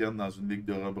 nord-américaine, dans une ligue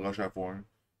de rebroche à foire.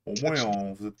 Au moins,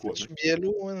 on faisait de quoi. C'est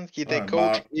Biello, man, qui était Ouais,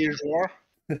 coach et joueur.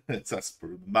 Ça se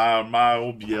peut.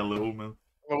 Maro Biello, man.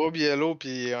 Mauro Biello,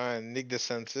 puis Nick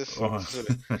DeSantis.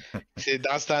 Ouais. C'est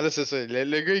dans ce temps-là, c'est ça.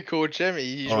 Le gars, il coachait, mais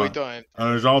il jouait Ouais. tout en même temps.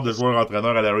 Un genre de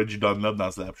joueur-entraîneur à la Reggie Dunlop dans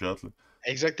Slapshot. Là.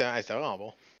 Exactement. C'était vraiment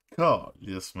bon.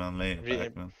 Yes, man,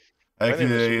 l'Impact, man. Avec Ouais,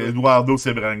 mais Eduardo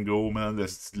Sebrango, man,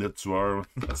 le tueur.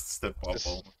 C'était pas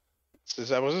bon.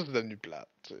 Après ça, c'est devenu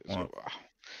plate. Ouais.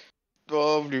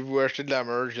 Oh, voulez-vous acheter de la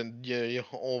merch?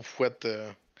 On fouette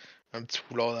un petit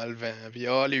foulard dans le vent. Puis,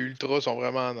 les ultras sont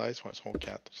vraiment nice. Ouais, ils sont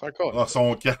 4. C'est encore. Ah,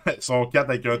 son 4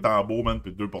 avec un tambour, man,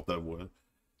 puis 2 porte-voix.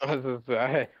 Ah, c'est ça.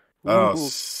 Hey. Ah, Ouh.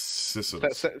 c'est ça.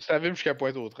 Ça vibre jusqu'à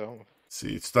Pointe-aux-Trembles.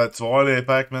 Tu vas voir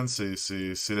l'Impact, man, c'est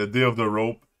le day of the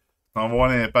rope. Tu t'en vas voir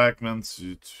l'Impact, man,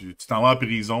 tu t'en vas en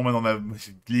prison, man.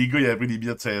 Les gars, ils avaient pris des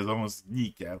billets de saison.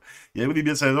 Nickel. Ils avaient pris des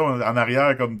billets de saison en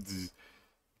arrière, comme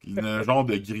un genre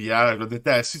de grillage. Là, t'étais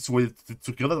assis, tu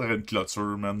regardais derrière une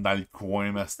clôture, man, dans le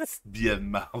coin, man. C'était billet de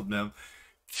marde, man.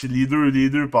 Les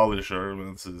deux polishers,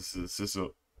 man. C'est ça.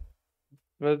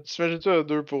 Mais t'imagines-tu un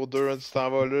 2 pour 2, hein, tu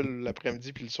t'en vas là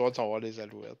l'après-midi, puis le soir, tu vas voir les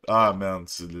Alouettes. Ah, man,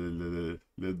 c'est le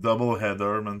double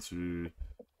header, man. Ouais.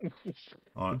 Tu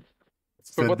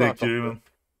Tu peux fais pas t'en decker, sortir. man.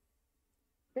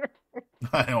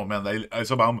 Ah non, man.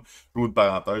 Ça, par exemple, pour une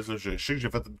parenthèse, là, je sais que j'ai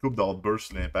fait une coupe d'outburst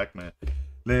sur l'Impact, mais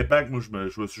l'Impact, moi, je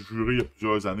me suis juré il y a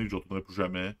plusieurs années que je ne retournerai plus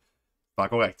jamais. C'est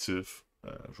encore actif. Je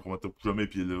ne remettrai plus jamais les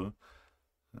pieds là.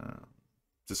 Euh,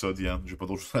 c'est ça, Diane. J'ai pas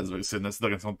d'autre chose à dire. C'est une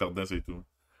organisation de perdants, c'est tout.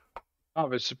 Ah,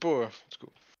 ben c'est pas. En tout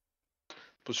cas,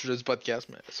 pas le sujet du podcast,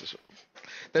 mais c'est ça.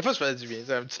 Des fois, ça fait du bien.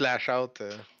 C'est un petit lash-out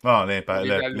Ah, pour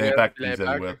les Alouettes, l'impact puis pis les l'Impact.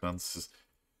 Alouettes, man.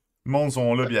 Le monde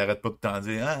sont là, pis ils arrêtent pas de t'en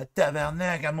dire. Ah,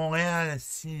 tabarnak, à Montréal,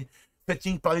 si.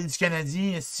 Faites-rien que parler du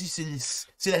Canadien, si,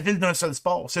 c'est la ville d'un seul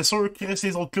sport. C'est sûr que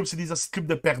les autres clubs, c'est des clubs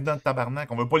de perdants de tabarnak.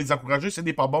 On veut pas les encourager, c'est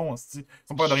des pas bons, si. Ils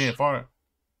sont pas de rien faire.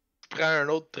 Je prends un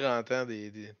autre 30 ans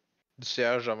du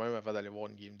CH de même avant d'aller voir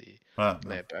une game Ah, de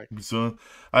non. l'Impact. Oublie ça.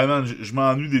 Ah, man, je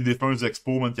m'ennuie des défunts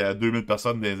expos, man, qu'il y a 2000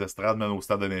 personnes dans les estrades, man, au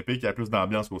stade olympique. Il y a plus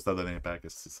d'ambiance qu'au stade olympique.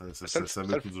 Ça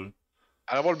veut tout dire.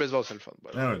 Aller voir le baseball, c'est le fun.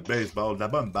 Ah, ouais, le baseball, de la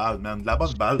bonne balle, man. De la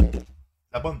bonne balle. De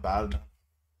la bonne balle, man.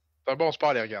 C'est un bon sport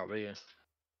à aller regarder. Hein.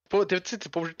 T'es pas obligé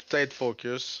de tout être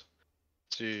focus.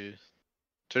 Tu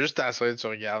as juste t'asseoir, tu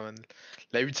regardes. Man.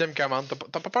 La huitième commande,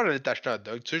 t'as pas peur d'aller t'acheter un hot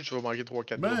dog. Tu sais que tu vas manquer 3-4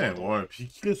 gars Ben, par toi. ouais. Pis,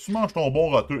 Chris, tu manges ton bon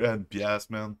râteau à une pièce,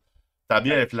 man. T'as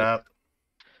bien flat.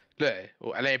 Là,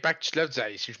 à l'impact, tu te lèves, tu dis,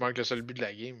 hey, si je manque le seul but de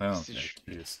la game, Non, si ben, je.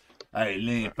 Chris. Hey,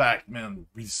 l'impact, man.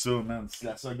 Oublie ça, man. C'est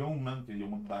la seconde, man, qu'il y a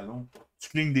moins de ballon. Tu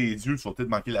clignes des yeux, tu vas peut-être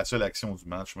manquer la seule action du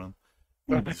match, man.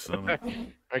 Oublie ça, man.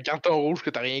 Un carton rouge que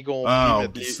t'as rien compris, Ah, mais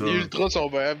oublie les, ça. les ultras sont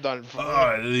brefs dans le fond.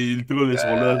 Ah, les ultras, ils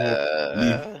sont là, genre,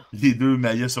 Euh... les deux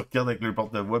maillets sur carte avec leur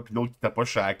porte-voix, puis l'autre qui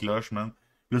tapoche sur la cloche, man.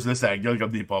 Plus là, ça gueule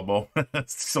comme des pas bons.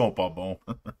 C'est qu'ils sont pas bons.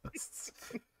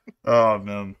 Ah,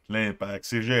 man. L'impact,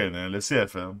 c'est gênant. Le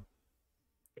CFM.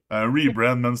 Un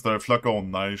rebrand, man, c'est un flocon de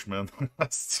neige, man.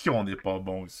 C'est qu'on est pas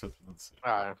bon ici.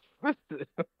 Ouais.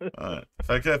 Ouais.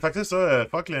 Fait que c'est ça,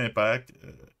 fuck l'impact.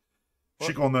 Je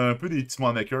sais qu'on a un peu des petits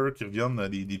monikers qui reviennent,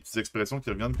 des petites expressions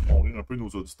qui reviennent qui font rire un peu nos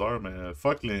auditeurs, mais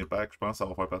fuck l'impact, je pense que ça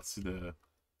va faire partie de.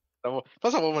 Je pense que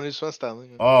ça va revenir souvent cette année.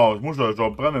 Hein. Ah, moi je vais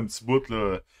me prendre un petit bout,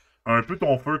 là. Un peu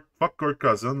ton fuck Kirk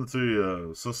Cousin, tu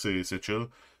sais, ça c'est chill.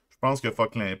 Je pense que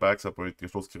fuck l'impact, ça peut être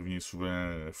quelque chose qui revient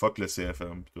souvent. Fuck le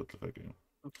CFM, pis tout, là, fait que...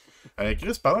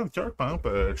 Chris, parlant de Kirk, par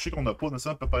exemple, je sais qu'on n'a pas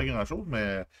nécessairement préparé grand-chose,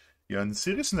 mais il y a une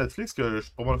série sur Netflix que je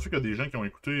suis pas mal sûr qu'il y a des gens qui ont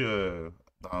écouté,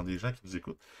 dans des gens qui nous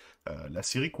écoutent. La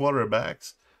série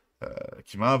Quarterbacks,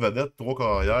 qui met en vedette trois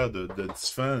carrières de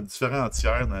différents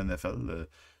tiers dans la NFL.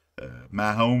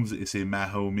 Mahomes et ses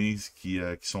Mahomies qui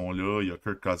sont là. Il y a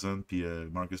Kirk Cousins puis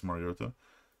Marcus Mariota.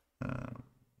 Euh,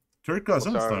 Kirk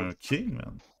Cousins, c'est un king,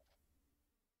 man.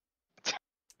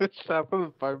 Ça va pas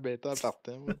me faire bêter en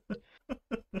partant. Moi.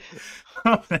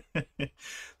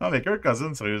 Non, mais Kirk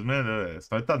Cousins, sérieusement, là,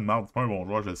 c'est un tas de marde. C'est pas un bon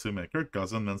joueur, je le sais, mais Kirk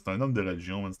Cousins, man, c'est un homme de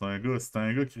religion, man. C'est un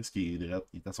gars qui est droit,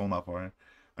 qui est à son affaire.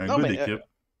 Un Non, gars mais d'équipe.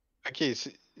 ok,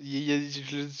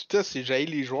 je le dis peut-être, c'est j'haïs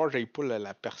les joueurs, j'haïs pas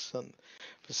la personne.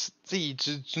 Parce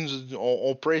que,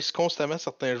 on praise constamment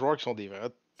certains joueurs qui sont des vrais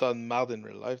tonnes de marde in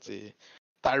real life. T'sais.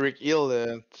 Tyreek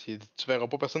Hill, tu verras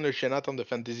pas personne le chienner en termes de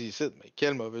fantasy ici, mais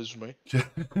quel mauvais humain.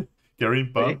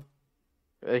 Kareem T'sais.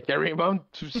 Punt. Carrie Mount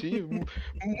aussi.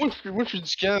 Moi, je suis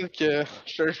du camp que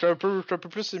je suis un peu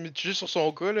plus mitigé sur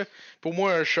son cas. Là. Pour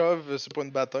moi, un shove, c'est pas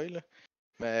une bataille. Là.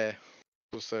 Mais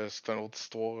c'est une autre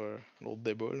histoire, un autre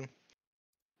débat. Là.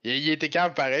 Il était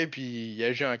cave pareil, puis il a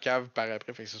agi en cave par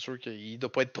après. Fait que c'est sûr qu'il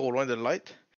doit pas être trop loin de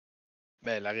l'être.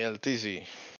 Mais la réalité, c'est.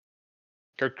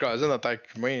 Kirk Cousins en tant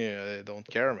qu'humain, don't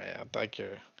care, mais en tant que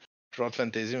joueur de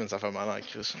fantasy, ça fait mal en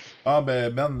crise. Ah,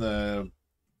 ben, man,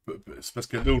 c'est parce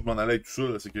que là où je m'en allais avec tout ça,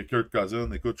 là, c'est que Kirk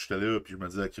Cousins, écoute, j'étais là, puis je me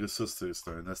disais, Chris, ça, c'est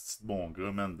un asti de bon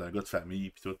gars, man, d'un gars de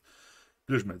famille, puis tout.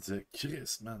 Puis là, je me disais,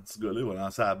 Chris, man, ce gars-là, il va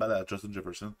lancer la balle à Justin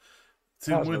Jefferson.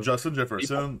 Tu sais, moi, Justin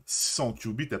Jefferson, si son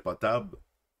QB était potable,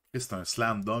 Chris, c'est un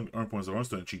slam dunk 1.01,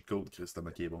 c'est un cheat code, Chris, c'est un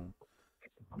mec qui est bon.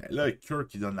 Mais là, Kirk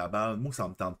qui donne la balle, moi, ça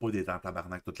me tente pas d'être en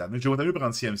tabarnak toute l'année. J'ai mieux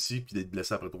prendre CMC puis d'être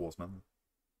blessé après 3 semaines.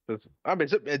 Ah, mais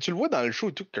tu le vois dans le show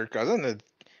et tout, Kirk Cousins,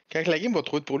 quand la game va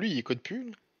trop vite pour lui, il écoute plus.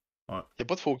 Là. Ouais. Il n'y a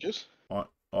pas de focus. Ouais.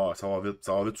 Ah, ça va vite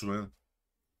souvent.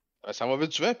 Ça va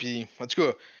vite souvent, puis en tout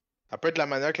cas, ça peut être la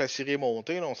manière que la série est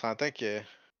montée. Là, on s'entend qu'il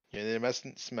y a un élément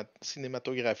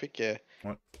cinématographique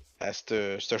Ouais. à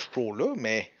ce show-là,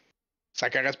 mais ça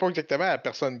correspond exactement à la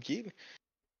personne qui est.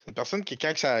 C'est une personne qui,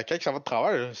 quand ça va de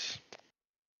travers, là,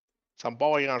 ça me pas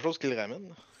avoir grand-chose qui le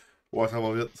ramène. Ouais, ça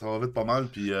va vite pas mal,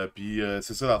 puis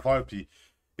c'est ça l'affaire, puis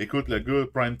écoute, le gars,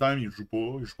 prime time, il joue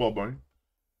pas bien.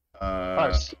 Ah,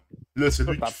 Euh, là, c'est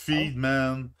ça, lui qui ça feed,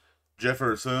 man.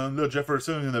 Jefferson. Là,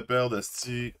 Jefferson vient de perdre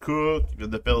Sti Cook. Il vient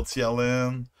de perdre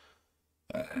Thielen.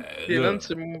 Thielen, Là.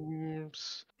 c'est.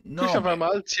 Qui Non, ça fait mais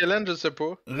mal? Thielen, je sais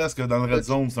pas. reste que dans le red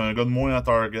zone, c'est un gars de moins à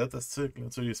target, Asti. Tu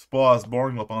sais, c'est pas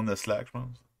Osborne qui va prendre le slack, je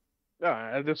pense.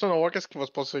 Ah, Anderson, on va voir qu'est-ce qui va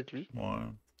se passer avec lui. Ouais.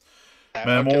 Ah,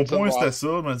 Mais mon Hawkinson point, va. c'était ça.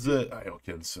 Je me disais, hey,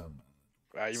 Hawkinson.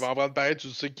 Ah, il va en prendre pareil, tu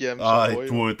sais qu'il aime son Ah, et boy.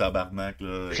 toi, tabarnak,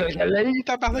 là. Il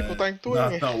tabarnak autant que toi. Non,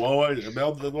 Mais... non, ouais, ouais. Mais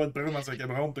hâte de devoir le prendre dans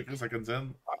 5e round, t'as Chris Hawkinson.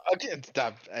 Ok,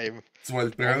 hey, Tu vas le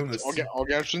prendre, si. on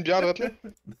gage une bière, là?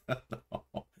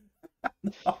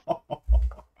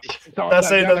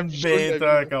 T'essaies de La me plus chaude de bêter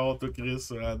la vie. encore, toi, Chris.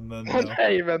 Ah, non, non.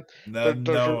 Hey, man. Non,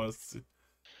 non, si.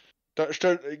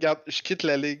 Regarde, je quitte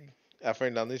la ligue à la fin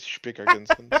de l'année si je pique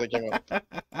Hawkinson. 5e round.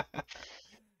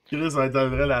 Chris, ça va être un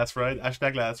vrai last ride.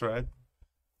 Hashtag last ride.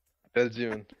 Vas-y,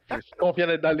 man. Je suis confiant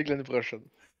d'être dans la ligue l'année prochaine.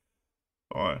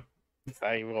 Ouais. Ça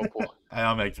arrivera pas. Ah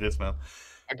non, mais Chris, man.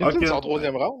 Hawkinson, c'est en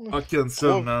 3e round.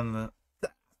 Hawkinson, man.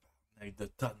 Avec de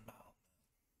tonnes de mal.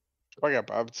 Je suis pas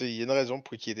capable. Il y a une raison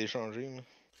pour qu'il ait été changé. Là.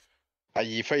 Ah,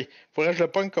 il est fait. Faudrait que je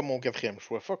le pogne comme mon 4e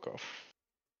choix. Fuck off.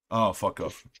 Ah, fuck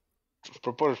off. Je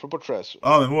peux pas te faire ça.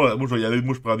 Ah, mais moi, je vais y aller.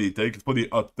 Moi, je prends des takes. C'est pas des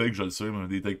hot takes, je le sais, mais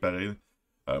des takes pareils.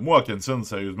 Moi, Hawkinson,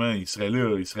 sérieusement, il serait là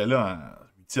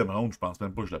en 8e round. Je pense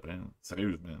même pas que je le prenne.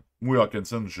 Sérieusement. Moi,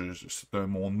 Hawkinson, c'est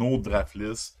mon autre draft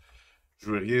list.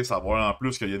 Je veux rien savoir. En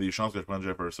plus, qu'il y a des chances que je prenne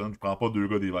Jefferson. Je prends pas 2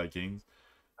 gars des Vikings.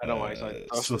 Ah non, ouais, ça va être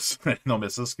tough. Non, mais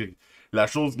ça, c'est que. La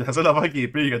seule affaire qui est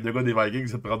pire que 2 gars des Vikings,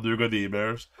 c'est de prendre 2 gars des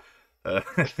Bears. Euh,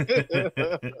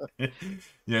 Il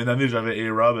y a une année, j'avais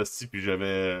A-Rob, aussi, puis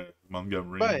j'avais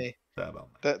Montgomery.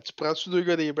 Ben, tu prends-tu 2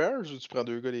 gars des Bears ou tu prends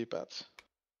 2 gars des Pats?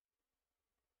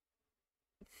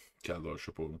 Calva, je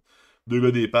sais pas. 2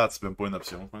 gars des Pats, c'est même pas une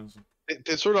option, je pense.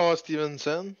 T'es sûr d'avoir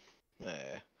Stevenson?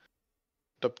 Mais.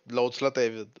 L'autre slot est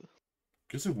vide.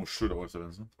 Qu'est-ce que moi, je suis sûr d'avoir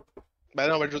Stevenson? Ben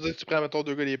non, mais je veux dire, si tu prends, mettons,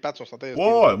 2 gars des Pats, on s'entend.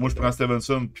 Ouais, moi, je prends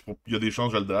Stevenson, puis il y a des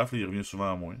chances que je le draft, il revient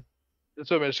souvent à moins. C'est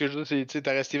ça, mais ce que je veux dire, c'est, tu sais,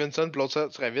 t'aurais Stevenson, puis l'autre slot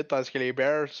serait vide, tandis que les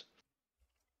Bears,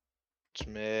 tu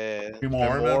mets. Et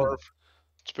Moore,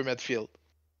 tu peux mettre Field.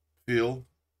 Field,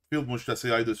 moi, je suis assez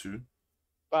high dessus.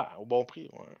 Ah, au bon prix,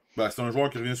 ouais. Ben, c'est un joueur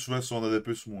qui revient souvent sur son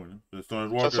ADP sous moi. Là. C'est un De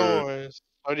joueur toute façon, que. c'est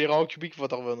un des rares QB qui va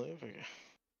te revenir. Fait que...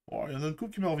 Ouais, il y en a une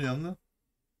couple qui me reviennent, là.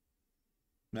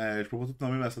 Mais je peux pas tout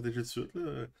nommer ma stratégie de suite,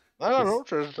 là. Non,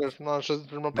 je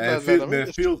m'en pas Mais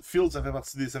Field, ça fait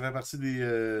partie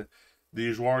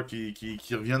des joueurs qui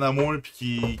reviennent à moi et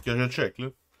que je check, là.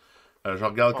 Je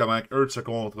regarde comment Hurt se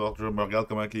comporte, je me regarde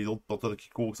comment les autres porteurs qui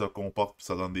courent se comportent, puis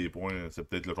ça donne des points. C'est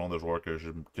peut-être le genre de joueur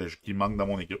qui manque dans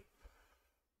mon équipe.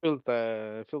 Field,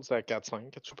 c'est à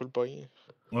 4-5, tu peux le payer.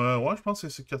 Ouais, je pense que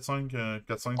c'est 4-5,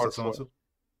 707.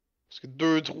 Parce que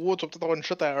 2-3, tu vas peut-être avoir une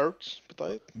shot à Hurts,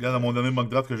 peut-être. Regarde, dans mon dernier mock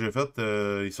draft que j'ai fait,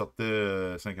 il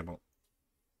sortait 5e round.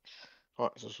 Ouais,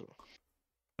 c'est ça.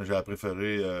 J'ai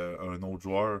préféré un autre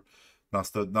joueur. Dans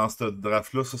ce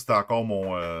draft-là, ça c'était encore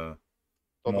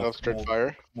Ton draft Straight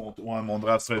Fire. Mon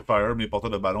draft Straight Fire. Mes porteurs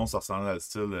de ballon, ça ressemblait à le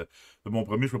style. De mon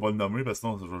premier, je peux pas le nommer parce que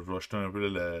sinon, je vais acheter un peu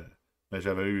le. Mais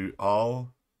j'avais eu Hall,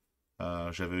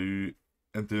 j'avais eu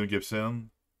Anthony Gibson,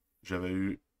 j'avais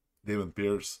eu David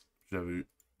Pierce, j'avais eu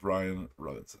Brian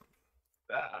Robinson.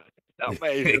 Ah, non,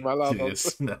 mais j'ai mal entendu.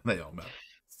 Non, man.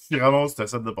 Si vraiment cette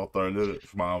set de porteurs-là,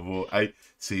 je m'en vais. Hey,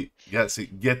 c'est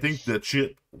getting to the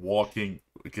chip, walking.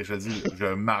 Que je te dis, je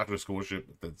marche jusqu'au chip.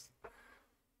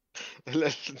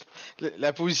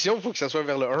 La position, il faut que ça soit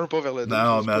vers le 1, pas vers le 2.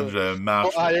 Non, man, je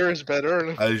marche. Pas higher is better,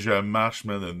 là. Hey, je marche,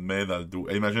 man, une main dans le dos.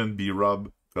 Hey, imagine B-Rob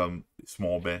comme sur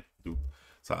mon banc. Tout.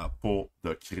 Ça n'a pas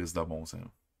de crise de bon sens.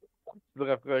 Tu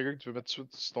drafterais un gars que tu veux mettre tout de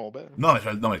suite sur ton banc. Non,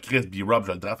 mais Chris, B-Rob,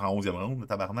 je le draft en 11e round, le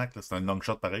tabarnak. C'est un long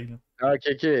shot pareil. Là. Ah,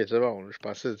 ok, c'est bon. Je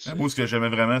pensais. Moi, ce que j'aimais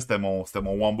vraiment, c'était mon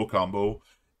Wombo combo.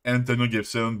 Anthony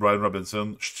Gibson, Brian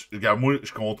Robinson. Regarde, moi,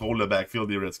 je contrôle le backfield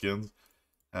des Redskins.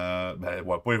 Ben,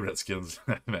 ouais, pas les Redskins.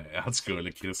 Mais en tout cas,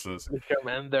 le Chris, là. Les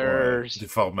Commanders.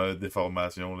 Ouais, des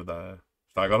formations, là.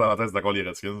 J'étais encore dans la tête, c'est encore les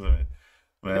Redskins.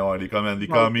 Mais ouais, les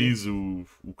commies ou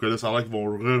que là, ça a l'air qu'ils vont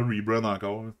rebrand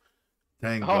encore. Là.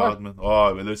 Thank God, man.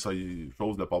 Ah, mais là, ça y est,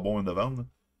 chose de pas bon de vendre.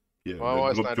 Puis, le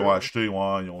groupe qui ont acheté,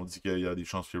 ouais, ils ont dit qu'il y a des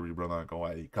chances qu'ils rebrand encore.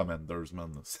 Ouais, les Commanders,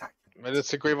 man. Sac. Mais là,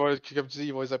 c'est quoi, comme tu dis,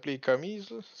 ils vont les appeler les commies,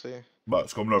 là? Ben,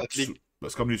 c'est comme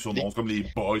c'est comme les surnoms, c'est comme les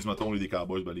boys, mettons, les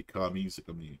cowboys, ben les commies, c'est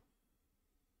comme les.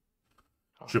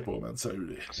 Je sais pas, man,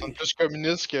 sérieux. Ils sont plus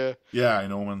communistes que. Yeah, I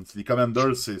know, man. Les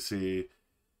Commanders, c'est.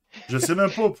 Je sais même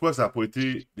pas pourquoi ça a pas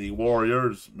été les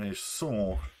Warriors, mais ça,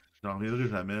 J'en reviendrai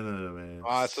jamais, là, mais.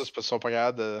 Ah, ça, c'est parce qu'ils sont pas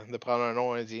capables de prendre un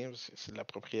nom indien, parce que c'est de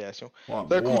l'appropriation. Ouais, mais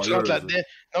D'un coup, tu rentres Warriors. là-dedans.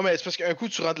 Non, mais c'est parce qu'un coup,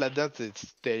 tu rentres là-dedans,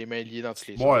 t'as les mains liées dans tous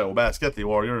les Ouais, sens. au basket, les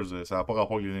Warriors, ça n'a pas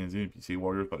rapport avec les Indiens, puis c'est les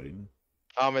Warriors pareil.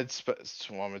 Ah, mais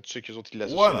ouais, mais tu sais qu'eux autres, ils Ouais,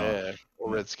 non. l'associeraient aux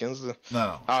Non, Redskins, là. non,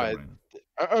 non, je Ah, sais ouais.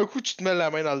 bien. Un coup, tu te mets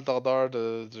la main dans le tordeur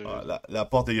Ah, la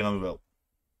porte est grande ouverte.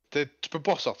 Tu peux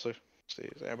pas ressortir. C'est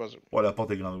impossible. Ouais, la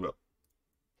porte est grande ouverte.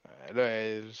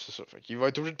 Là, c'est ça. Fait qu'il va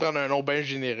être obligé de prendre un nom bien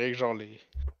générique, genre les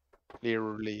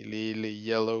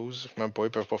Yellows. Même pas,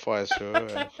 ils peuvent pas faire ça.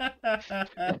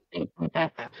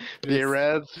 Les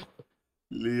Reds.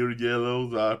 Les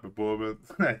Yellows, ah, je peux pas,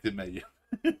 man. T'es meilleur.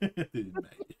 T'es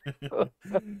meilleur.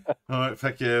 Ouais,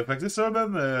 fait que c'est ça,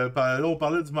 man. Là, on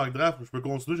parlait du mock draft. Je peux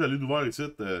continuer, j'allais l'ouvrir ici.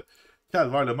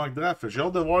 Calvaire, le mock draft. J'ai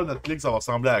hâte de voir notre clique, ça va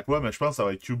ressembler à quoi, mais je pense que ça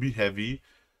va être QB heavy.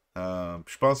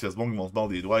 Puis je pense qu'il y a ce bon qui vont se battre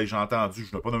des doigts. Hey, j'ai entendu,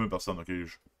 je ne vais pas nommer personne, ok?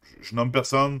 Je nomme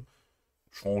personne,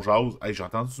 on jase. Hey, j'ai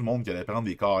entendu du monde qui allait prendre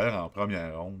des carrières en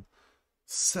première ronde.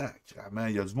 Sacrement,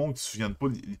 il y a du monde qui se souviennent pas.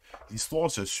 L'histoire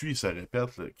se suit, se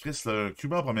répète. Là. Chris, le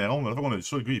QB en première ronde, la fois qu'on a vu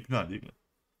ça, le gars il est plus dans la ligue.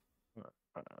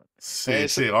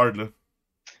 C'est hard, là.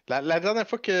 La dernière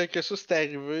fois que ça s'est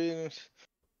arrivé,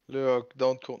 là,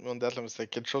 don't quote me on that, là, mais c'était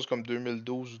quelque chose comme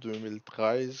 2012 ou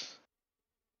 2013.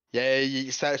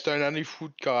 C'était une année fou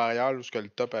de carrière où le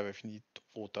top avait fini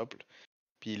au top. Là.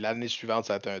 Puis l'année suivante,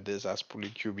 ça a été un désastre pour les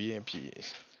QB. Hein, puis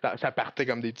ça partait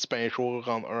comme des petits pains chauds,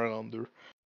 round 1, round 2.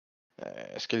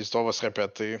 Est-ce que l'histoire va se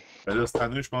répéter? Ben là, cette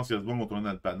année, je pense qu'il y a du monde qui vont tourner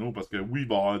dans le panneau parce que oui, il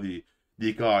va y avoir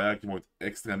des carrières qui vont être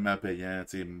extrêmement payants.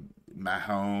 Tu sais,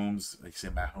 Mahomes,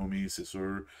 c'est Mahomes, c'est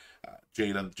sûr.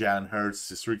 Jalen Hurts,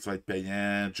 c'est sûr que ça va être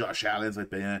payant. Josh Allen, ça va être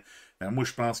payant. Mais moi,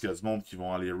 je pense qu'il y a du monde qui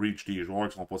vont aller reach des joueurs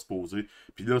qui ne sont pas supposés.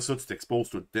 Puis là, ça, tu t'exposes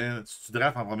tout le temps. Si tu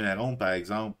drafts en première ronde, par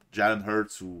exemple, Jalen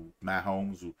Hurts ou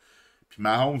Mahomes, puis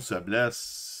Mahomes se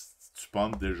blesse, tu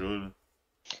pontes déjà. Là.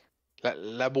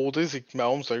 La beauté, c'est que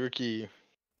Mahomes, c'est un gars qui est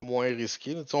moins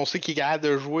risqué. Là. On sait qu'il est capable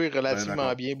de jouer Ben, relativement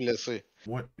d'accord. bien blessé.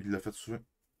 Ouais, il l'a fait souvent.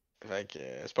 Fait que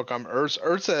c'est pas comme Hurts.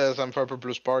 Hurts, ça me fait un peu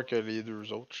plus peur que les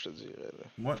deux autres, je te dirais.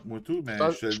 Là. Moi tout, Tu mais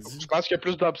penses, je te le tu dis. penses qu'il y a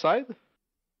plus d'upside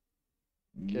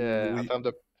Oui.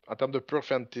 en termes de pure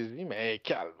fantasy, mais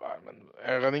calvaire, man.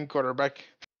 Un running quarterback.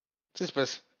 Tu sais, c'est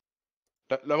parce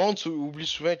le monde oublie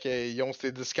souvent qu'ils ont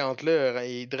ces discounts-là.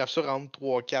 Ils draftent ça entre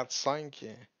 3, 4, 5.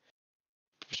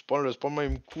 C'est pas le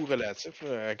même coût relatif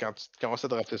là, quand tu commences à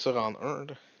drafter ça en 1.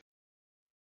 Là.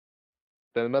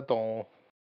 Tellement ton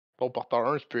porteur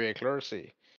 1, c'est peu éclair,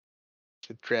 c'est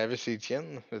Travis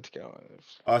Etienne. Là,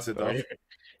 Ah, c'est il tough.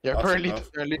 y a un Ah, peu c'est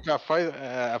tough. un leap à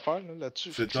faire,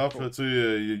 là-dessus. C'est Fait que c'est tough, pas... là,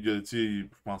 tu sais. Je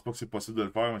pense pas que c'est possible de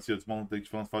le faire, mais il y a du monde qui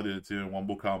pense faire un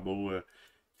wombo combo.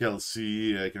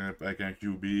 Kelsey avec un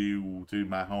QB ou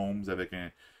Mahomes avec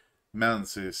un. Man,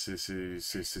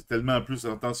 c'est tellement plus.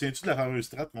 T'en souviens-tu de la fameuse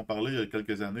strat qu'on parlait il y a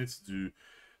quelques années? C'est du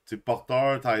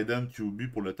porteur, tight end,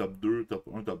 QB pour le top 2, top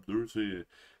 1, top 2.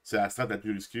 C'est la strat la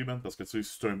plus risquée, man, parce que si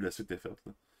tu as un blessé, t'es fait.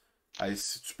 Là. Hey,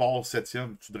 si tu pars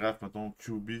 7ème, tu drafts, mettons,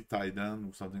 QB, tight end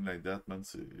ou something like that, man,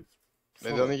 c'est. Le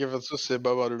Fuck. dernier qui a fait ça, c'est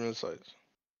Bob en 2016.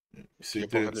 Qui a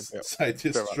pas fait les playoffs. Ça a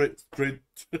été C'était mal.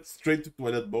 straight to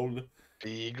toilet bowl. Là.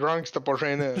 Puis Gronk, c'était pas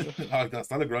gênant. Là. Ah, dans ce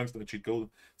temps, le Gronk, c'était un cheat code.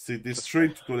 C'était C'était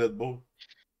straight to toilet bowl.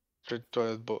 straight to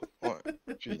toilet bowl.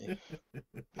 Ouais. Puis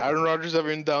Aaron Rodgers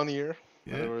avait une down year,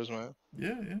 Yeah, malheureusement.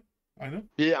 yeah, I know.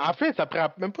 Puis en fait, ça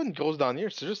prend même pas une grosse down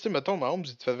year. C'est juste, mettons, Mahomes,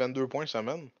 il te fait 22 points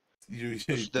semaine.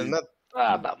 Soudainement,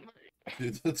 bah.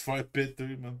 Il doit te faire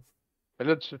péter, man. Mais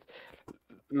là,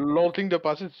 l'autre ligne de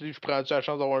passé, tu dis, je prends-tu la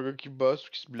chance d'avoir un gars qui bosse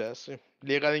ou qui se blesse? T'sais.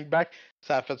 Les running backs,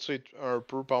 ça a fait ça un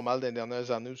peu pas mal dans les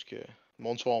dernières années où que le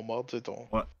monde soit mort, tu sais,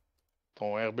 Ouais.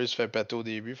 ton RB se fait péter au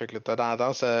début. Fait que là, t'as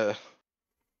tendance à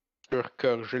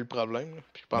corriger le problème. Là.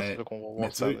 Puis je pense que c'est ça qu'on va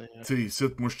voir cette année. Tu sais, ici,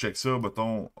 moi, je check ça,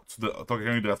 mettons, t'as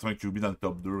quelqu'un qui draft un QB dans le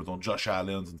top 2, mettons, Josh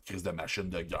Allen, une crise de machine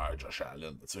de guerre, Josh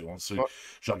Allen. Tu sais, on sait, Ouais.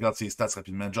 je regarde ses stats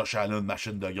rapidement, Josh Allen,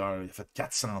 machine de guerre, il a fait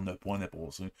 409 points l'année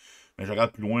passée. Mais je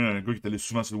regarde plus loin, un gars qui est allé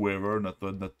souvent sur le waiver,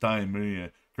 notre temps aimé,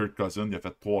 Kurt Cousin, il a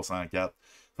fait 304.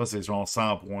 Ça, c'est genre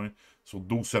 100 points. Sur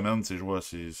 12 semaines, c'est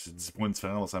 10 points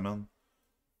différents dans la semaine.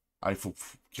 Ah, il faut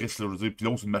Chris, là, je veux dire, puis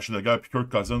l'autre, c'est une machine de guerre, puis Kurt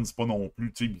Cousin, c'est pas non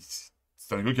plus, tu sais,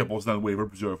 c'est un gars qui a passé dans le waiver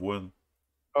plusieurs fois. Là.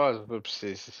 Ah,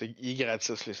 il est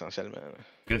gratis, là, essentiellement. Là.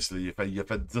 Chris, là, il a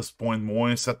fait 10 points de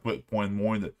moins, 7 points de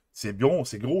moins. C'est bon,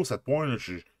 c'est gros, 7 points. Là.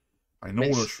 I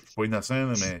know, je suis pas innocent,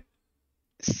 là, mais.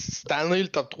 Cette année, le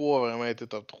top 3 a vraiment été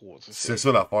top 3. C'est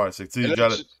ça l'affaire. C'est que, tu sais, déjà.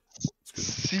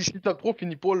 Si le top 3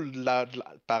 finit pas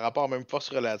par rapport à la même force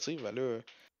relative, ben là,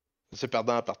 c'est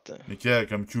perdant en partant. Mais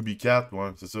comme QB4,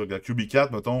 ouais, c'est ça. QB4,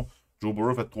 mettons, Joe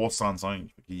Burrow fait 3,65.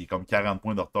 Il est comme 40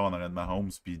 points de retard en arrière de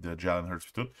Mahomes puis de Jalen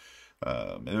Hurts puis tout.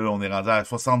 Mais là, on est rendu à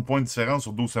 60 points de différence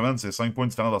sur 12 semaines. C'est 5 points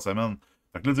de différence par semaine.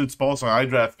 Fait que là, tu passes un high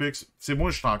draft picks. Tu sais,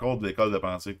 moi, je suis encore de l'école de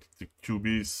pensée que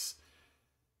QB,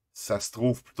 ça se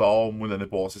trouve plus tard. Moi, l'année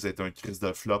passée, ça a été un crise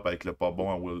de flop avec le pas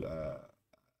bon à Wilson.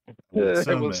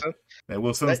 Wilson. Mais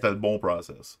Wilson, Ben, c'était le bon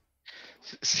process.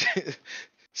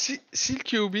 si le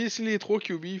QB, si les 3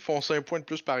 QB font 5 points de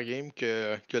plus par game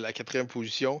que la 4e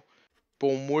position,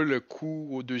 pour moi, le coup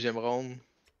au 2e round,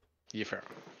 il est fair.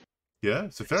 Yeah,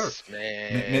 c'est fair.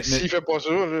 Mais s'il fait pas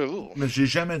ça, là, mais j'ai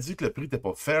jamais dit que le prix était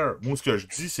pas fair. Moi, ce que je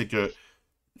dis, c'est que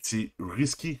c'est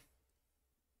risqué.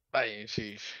 ben,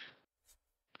 c'est.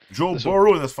 Joe C'est ça.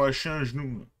 Burrow, il va se faire chier un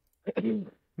genou.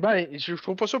 Ben, je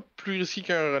trouve pas ça plus risqué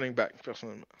qu'un running back,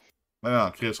 personnellement.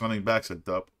 Non, Chris, running back, c'est le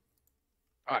top.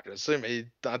 Ah, je sais, mais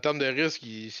en termes de risque,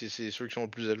 c'est ceux qui sont le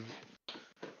plus élevés.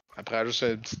 Après, juste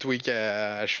un petit tweak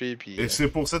à achever, puis. Et c'est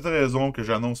pour cette raison que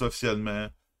j'annonce officiellement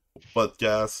au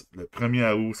podcast le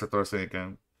 1er août,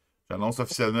 7h50. J'annonce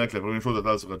officiellement que la première chose de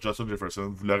table sera Justin Jefferson.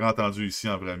 Vous l'aurez entendu ici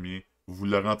en premier. Vous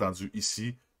l'aurez entendu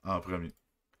ici en premier.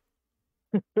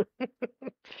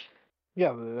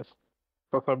 Regarde,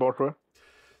 ça c'est un bon choix.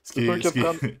 Ce C'est qui sûr est, que ce qui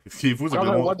est, ce qui est fou, c'est que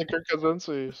prendre le un monde, one de Kirk Cousins,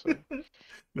 c'est.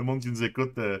 le monde qui nous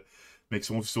écoute, mais qui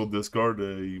sont sur Discord,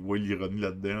 ils voient l'ironie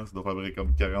là-dedans. Ça doit faire vrai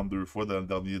comme 42 fois dans les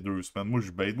dernières 2 semaines. Moi,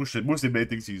 je bait. Moi, c'est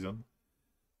baiting season.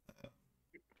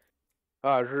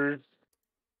 Ah, je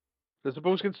sais pas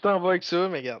où est-ce que tu t'en vas avec ça,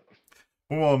 mais regarde.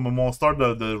 Moi, mon start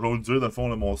de road dur, dans le fond,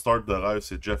 là, mon start de rêve,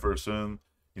 c'est Jefferson,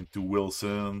 into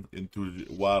Wilson, into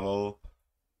Waddle.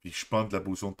 Puis je punt la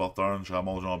position de porteur, je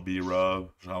ramasse genre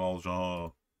B-Rob, je ramasse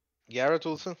genre Garrett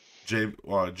Wilson. James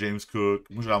Cook.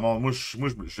 Moi, je ramasse,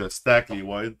 je stack les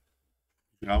wide.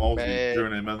 Je ramasse les Mais.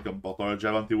 journeymen comme porteur,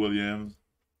 Javante Williams.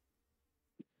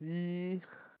 Si.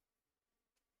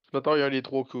 Mettons, il y a les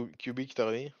 3 QB qui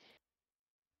t'arrivent.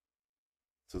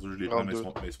 C'est sûr que je les prends, mais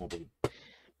 32. ils seront pas là.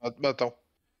 Mettons.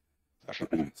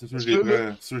 C'est sûr que je les prends,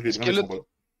 mais ils seront pas là.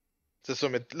 C'est ça,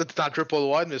 mais là, t'es en triple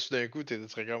wide, mais tout d'un coup, tu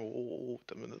serais comme, oh,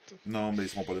 t'as une minute. Non, mais ils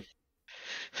seront pas là.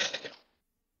 C'est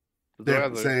dur à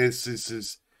dire.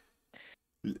 C'est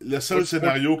le seul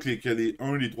scénario que les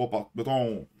 1 les 3 partent.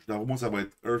 Mettons, pour moi, ça va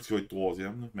être Earth qui va être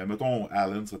troisième. Mais mettons,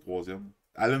 Allen serait troisième.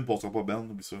 Allen ne passera pas Ben,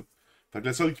 oublie ça. Fait que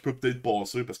le seul qui peut peut-être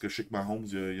passer, parce que je sais que Mahomes,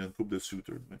 il y a une coupe de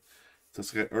suitors. Mais ça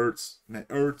serait Hurts. Mais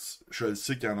Hurts, je le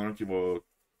sais qu'il y en a un qui va.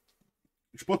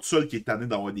 Je suis pas tout seul qui est tanné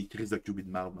d'avoir des crises de QB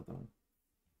de marde, mettons.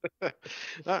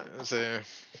 Ah, c'est. Je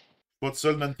suis pas tout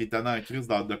seul, man, qui est tanné en crise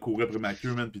de courir après ma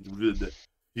queue, man, pis de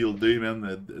fielder,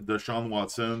 man, de Sean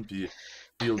Watson, pis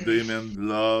fielder, man,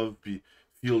 Love, pis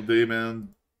fielder, man,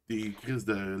 des crises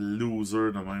de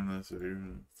loser de même, là, sérieux.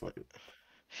 Fuck it.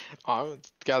 Ah, tu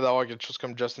es capable d'avoir quelque chose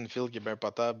comme Justin Field qui est bien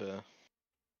potable.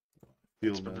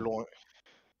 Un petit peu plus loin.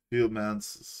 Field, man,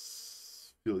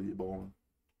 Field, il est bon, man.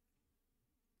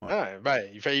 Ouais. Ah,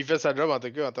 ben, il fait sa job en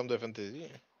tout cas en termes de fantasy.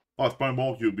 Ah, c'est pas un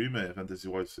bon QB, mais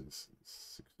fantasy-wise, c'est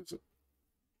ça.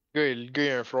 Le gars, il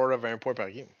a un floor de 20 points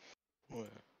par game. Ouais.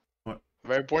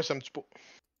 20 points, ça me tue pas.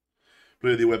 Puis là,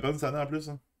 il y a des weapons cette année en plus,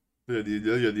 hein. Là, il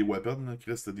y a des weapons, là.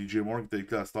 Chris, t'as DJ Moore qui était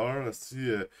avec la star,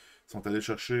 ils sont allés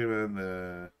chercher,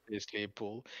 man. Les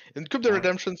Claypool. Une coupe de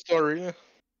Redemption Story, là.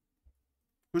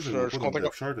 Pourquoi je le vois pas dans le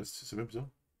depth chart, c'est même bizarre.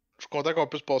 Je suis content qu'on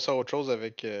puisse passer à autre chose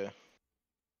avec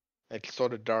l'histoire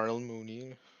de Darnell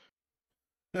Mooney.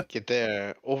 Qui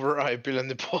était overhypé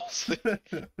l'année passée.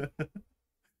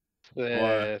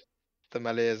 Ouais. C'était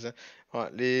malaisant.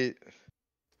 Ouais,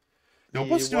 Ils ont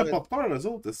pas signé un porteur, eux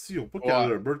autres. Ils ont pas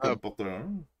Kyle Herbert comme porteur.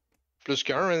 Plus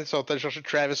qu'un, hein, ils sont allés chercher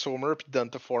Travis Homer puis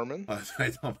Donta Foreman. Ah,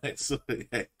 non, mais ça, Chris.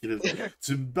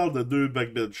 Tu me parles de 2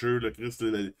 backbenchers, là, Chris.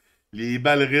 Les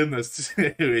ballerines,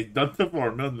 avec Donta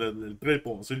Foreman, le train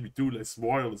passé, lui tout, le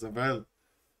ciboire, ça fait.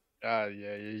 Ah, il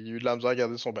a eu de la misère à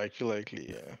garder son backfield avec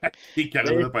les. Les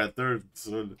Carolina Panthers, tout ça,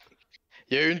 là.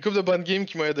 Il y a eu une coupe de bonnes games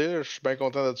qui m'a aidé, je suis bien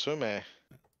content de ça, mais.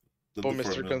 Donta Pas Mr.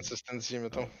 Foreman. Consistency,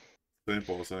 mettons. C'est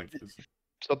important, Chris.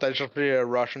 Ils sont allés chercher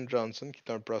Roshan Johnson, qui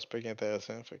est un prospect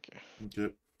intéressant. Fait que. Ok.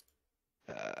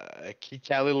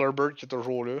 Khalil Herbert, qui est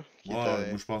toujours là.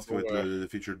 Moi, je pense qu'il va être le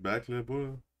featured back, là,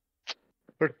 pas.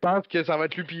 Je pense que ça va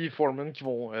être lui et Foreman qui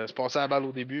vont se passer la balle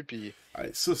au début, puis.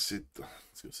 Ouais, ça, c'est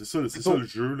ça le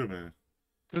jeu, là, mais.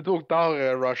 Plutôt que tard,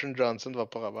 Roshan Johnson va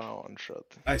pas avoir one shot.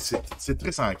 Hey, c'est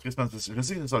très sans Chris, parce que je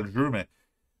sais que c'est ça le jeu, mais.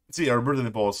 Tu sais, Herbert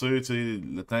l'année passée, tu sais,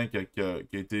 le temps qui a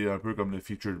été un peu comme le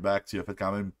featured back, il a fait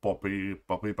quand même pas pire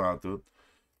pendant tout.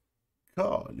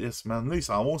 Calisse, man. Là, ils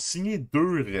s'en vont signer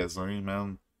 2 raisins,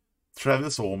 man.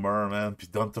 Travis Homer, man, pis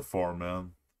Donta Foreman.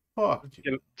 Fuck.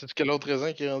 Sais-tu quel autre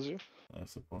raisin qui est rendu? Je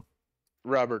sais pas.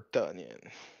 Robert Tonyan.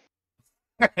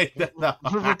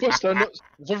 Je veux pas, c'est un autre.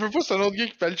 Je veux pas, c'est un autre gars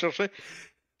qui peut aller le chercher.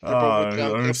 Je veux pas Ah, avoir 30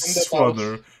 un de dépenses.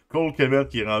 siphonneur. Cole Kemet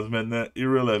qui est rendu maintenant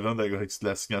irrelevant avec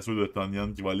la signature de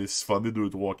Tonyan qui va aller siphonner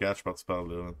 2-3 catchs par-ci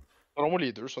par-là. Selon moi,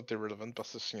 les deux sont irrelevant par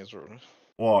cette signature-là.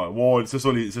 Ouais, ouais, c'est ça,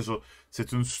 c'est ça.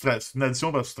 C'est une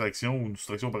addition par soustraction ou une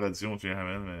soustraction par addition, tu sais,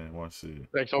 mais ouais, c'est.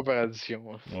 Action par addition.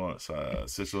 Ouais. Ouais, ça,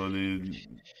 c'est ça.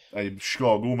 Hey,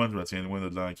 Chicago, man, je me tiens loin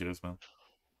de là en crise, man.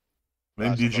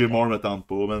 Même Ah, c'est DJ pas Moore me tente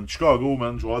pas, man. Chicago,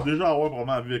 man, je vais déjà avoir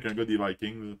probablement vu avec un gars des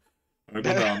Vikings. Là. Un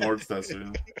gars dans le Nord, c'est assez. Là. Un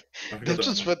gars dans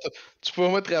D'habitude, le Nord. tu peux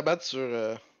vraiment te rabattre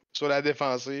sur la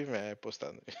défensive, mais pas cette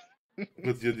année.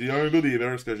 Écoute, il y a un gars des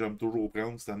Bears que j'aime toujours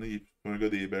prendre cette année. Il y a un gars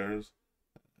des Bears.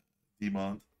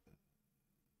 Demont.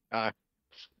 Ah,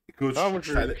 Écoute, non, moi, Demont, je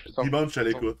suis à ça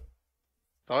l'écoute.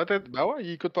 va être. Ben ouais,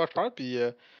 il coûte pas cher, puis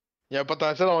il y a un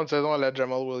potentiel d'avoir une saison à la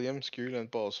Jamal Williams qui a eu l'année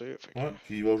passée. Fait que... Ouais,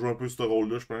 puis il va jouer un peu ce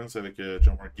rôle-là, je pense, avec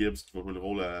Jamar Gibbs qui va jouer le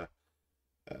rôle à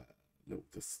l'autre.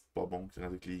 C'est pas bon qui est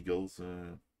avec les Eagles.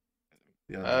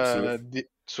 Il y en a Swift.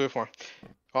 Swift, ouais.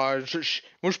 Ouais,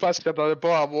 moi, je pense qu'ils s'attendaient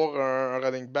pas à avoir un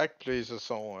running back, puis là, ils se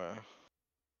sont.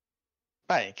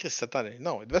 Ben, Chris s'attendait.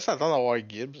 Non, ils devaient s'attendre à avoir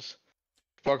Gibbs.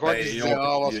 Pas quoi qu'ils se Ben, disaient,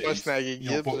 ah, on va se faire snagger ils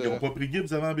ont Gibbs. ils ont pas pris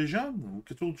Gibbs avant Bijan ou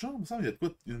quelque chose de genre, il me semble. Il y a de quoi.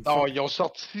 Non, ils ont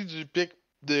sorti du pic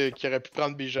qui aurait pu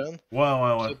prendre Bijan. Ouais,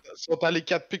 ouais, ouais. Ils sont allés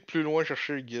 4 pics plus loin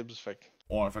chercher Gibbs. Fait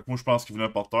que... Ouais, fait que moi je pense qu'il voulait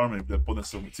un porteur, mais il voulait pas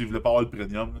nécessairement. Tu sais, il voulait pas avoir le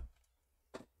premium.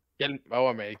 Là. Ah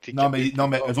ouais, mais t'es Non, 4 mais, pics non,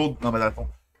 plus mais bas. eux autres, non, mais dans le fond,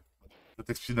 je vais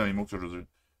t'expliquer dans les mots que je veux dire.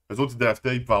 Eux autres, ils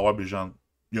draftaient, ils pouvaient avoir Bijan.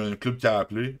 Il y a un club qui a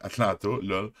appelé, Atlanta,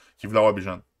 lol, qui voulait avoir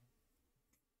Bijan.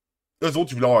 Eux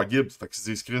autres, ils voulaient avoir Gibbs. Fait qu'ils se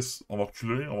disent, Chris, on va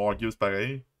reculer, on va avoir Gibbs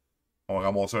pareil. On va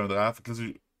ramasser un draft. Fait que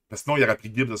là, parce que sinon, il aurait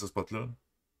pris Gibbs à ce spot-là.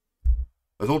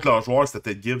 Eux autres, leurs joueurs, c'était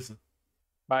peut-être Gibbs.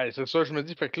 Ben, c'est ça, je me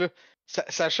dis. Fait que là,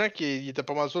 sachant qu'il était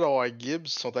pas mal sûr d'avoir Gibbs, ils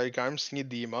sont allés quand même signer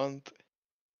des months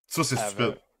Ça, c'est avant.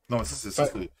 stupide. Non, mais ça, c'est Fait, ça,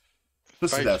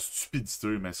 c'est fait de la que, stupidité,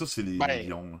 mais ça, c'est les ben,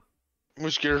 lions. Là.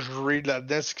 moi, ce que je read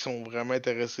là-dedans, c'est qu'ils sont vraiment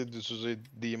intéressés d'utiliser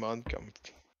des months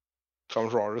comme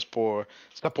joueur.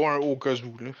 C'était pas un haut cas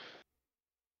où, là.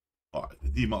 Ouais,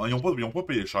 ils ont pas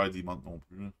payé cher des montres non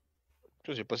plus. Là.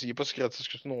 Il est pas si gratis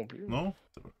que ça non plus. Non?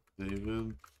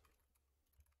 David.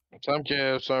 Il me semble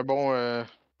que c'est un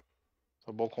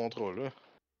bon contrat, là.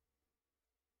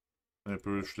 Un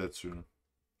peu, je suis là-dessus.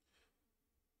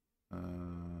 Là.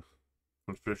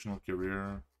 Professional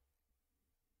career.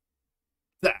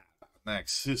 Tabarnak,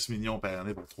 6 millions par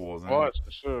année pour 3 ans. Ouais, Là.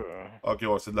 c'est ça. Ok,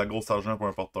 ouais, c'est de la grosse argent pour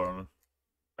un porteur. Là.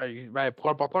 Ben, pour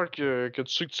un porteur que tu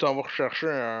sais que tu s'en vas rechercher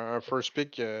un first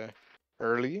pick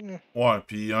early, là. Ouais,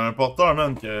 pis un porteur,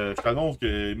 man, que je t'annonce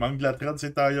qu'il manque de la traite,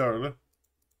 c'est ailleurs, là.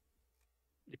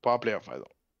 Il est pas appelé à faire, donc.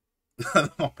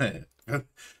 Non, mais.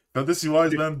 Fantasy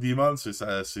Wise, man, Demon,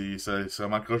 ça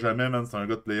manquera jamais, man. C'est un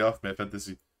gars de playoff, mais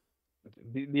Fantasy.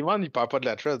 Les mondes, il perd pas de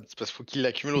la trade, c'est parce qu'il faut qu'il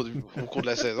l'accumule au cours de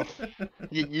la saison.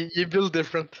 Il est build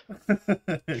different.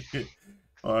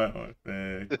 Ouais, ouais.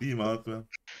 Mais Demon, man.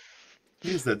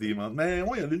 Qu'est-ce que Demon? Mais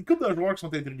ouais, il y a une couple de joueurs qui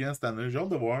sont intrigants cette année. J'ai hâte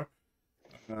de voir.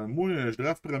 Moi, je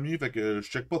draft premier, fait que je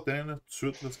check pas tant, là, tout de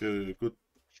suite, parce que, écoute,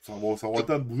 ça va le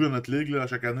temps de bouger notre ligue, là,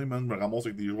 chaque année, man. Je me ramasse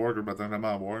avec des joueurs que je m'attends jamais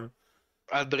à voir, là.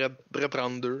 À Dre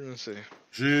 32, là, c'est.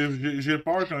 J'ai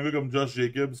peur qu'un gars comme Josh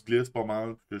Jacobs glisse pas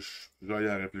mal, que j'aille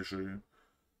à réfléchir.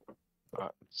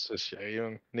 Ah, c'est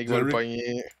sérieux. Nick va le Derrick,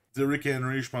 pogner. Derrick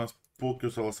Henry, je pense pas que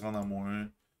ça va se rendre à moi.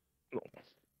 Non.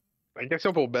 Une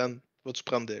question pour Ben. Vas-tu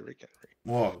prendre Derrick Henry?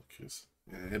 Wow, Chris.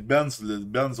 Ben, c'est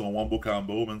mon wombo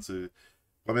combo, man. C'est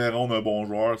première ronde, un bon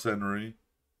joueur, c'est Henry.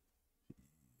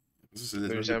 Ça, c'est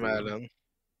Deuxième pas. Allen.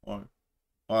 Ouais.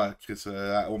 Ouais, Chris.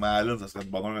 Mais Allen, ça serait de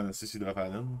bonheur en assist s'il draft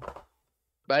Allen.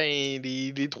 Ben,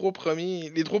 les trois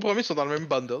premiers sont dans le même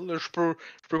bundle. Là. Je peux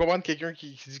comprendre quelqu'un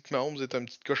qui dit que Mahomes est un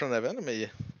petit coche en avant, là, mais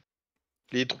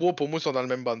les trois pour moi sont dans le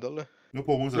même bundle. Là, Là,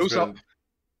 pour moi, ça là où, ça, serait.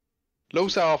 là où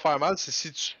ça va faire mal, c'est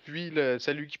si tu suis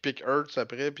celui qui pick Hurts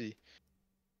après, puis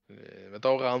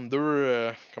mettons round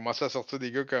 2, commencer à sortir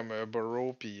des gars comme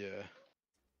Burrow puis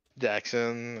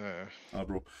Jackson. Ah,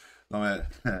 bro. Non, mais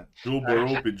Joe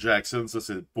Burrow et Jackson, ça,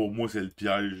 pour moi, c'est le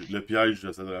piège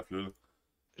de cette draft-là. Là.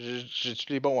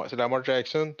 J'ai-tu les bons? Ouais. C'est Lamar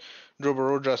Jackson, Joe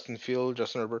Burrow, Justin Field,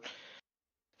 Justin Herbert.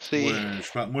 C'est.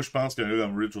 Moi, je pense qu'un gars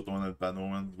comme Rich va tourner dans le panneau,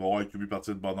 man. Il va voir un QB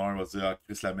partir de bonheur, il va se dire, ah,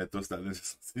 Chris, la méta cette année, c'est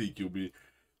sorti des QB.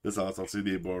 Là, ça va sortir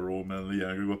des Burrow, man. Là, il y a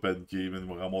un gars qui va paniquer, man.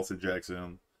 Il va ramasser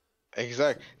Jackson.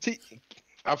 Exact. Tu sais,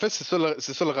 en fait, c'est ça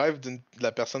le rêve de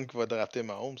la personne qui va drafter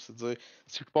Mahomes. C'est de dire,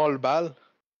 si tu pars le bal,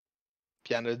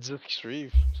 puis il y en a 10 qui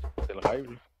suivent, c'est le rêve.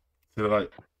 Là. C'est vrai.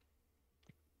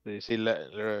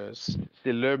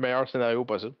 C'est le meilleur scénario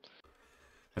possible.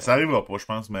 Ça arrivera pas, je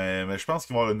pense, mais je pense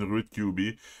qu'il va y avoir une rue de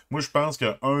QB. Moi, je pense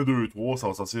que 1, 2, 3, ça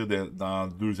va sortir dans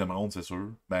le deuxième round, c'est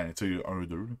sûr. Ben, tu sais, 1,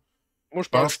 2. Moi, Je je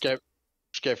pense pense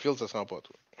jusqu'à Field, ça sera pas,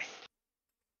 toi.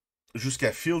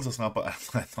 jusqu'à Field, ça sera pas.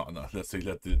 Non, non,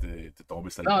 là, t'es tombé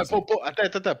sur le Non, passé.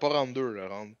 attends, pas round 2, là,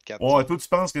 round 4, Ouais, 5. toi, tu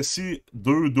penses que si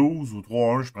 2-12 ou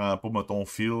 3-1, je prends pas, mettons,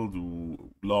 Field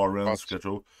ou Lawrence ou Penses-tu? quelque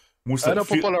chose. Moi, Ah non,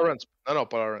 Field, pas Lawrence. Non, non,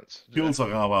 pas Lawrence. Field ça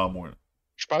rend vers moi. Là.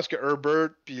 Je pense que Herbert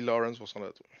puis Lawrence vont s'en aller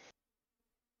à toi.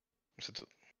 C'est tout.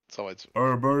 Ça va être ça.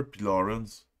 Herbert puis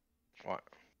Lawrence. Ouais.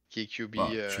 Qui est QB.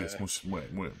 Ah, Chris, moi aussi. Moi,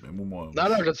 Non,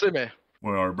 non, je sais, mais.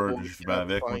 moi, Herbert, Pour je suis bien 4,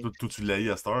 avec. Moi, 5. toi, tu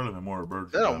l'as à cette heure, là, mais moi, Herbert, je Non,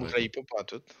 suis non, bien moi, je avec. Là. l'ai pas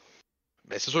tout.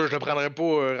 Mais c'est sûr, je le prendrais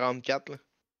pas round 4, là.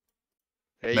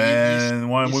 Mais,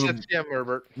 ouais, Il est septième,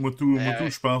 Herbert. moi, tout,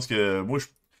 je pense que.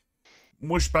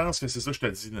 Moi, je pense que c'est ça que je te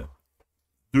dis, là.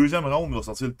 Deuxième round, il va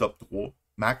sortir le top 3.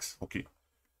 Max, ok.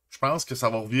 Je pense que ça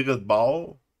va revirer de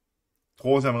bord.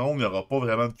 Troisième round, il n'y aura pas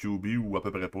vraiment de QB ou à peu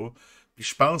près pas. Puis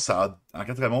je pense que en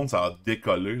quatrième round, ça va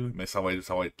décoller, là, mais ça va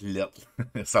être lettre.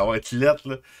 Ça va être lettre,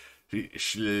 là.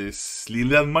 Les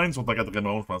landmines sont en quatrième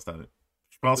round, je pense, cette année.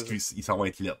 Je pense C'est ça. qu'il ça va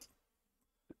être lettre.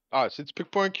 Ah, si tu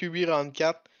piques pas un QB round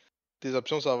 4, tes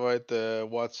options, ça va être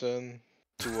Watson,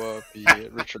 Tua, puis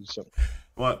Richardson.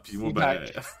 Ouais, puis moi, Ben,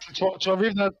 tu vas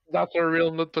vivre dans ce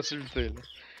realm de possibilités. Là.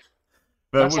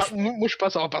 ben moi, Moi, je pense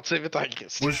que ça va partir vite en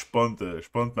crise. moi je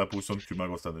punt ma position de QB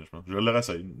cette année, je pense. Je le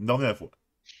réessaye une dernière fois.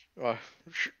 Ouais.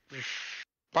 Je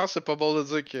pense que c'est pas bon de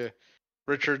dire que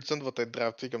Richardson va être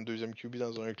drafté comme deuxième QB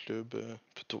dans un club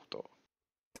plus tôt ou tard.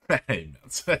 Hey,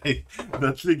 man, hey,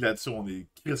 notre ligue là-dessus, on est.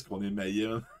 Qu'est-ce qu'on est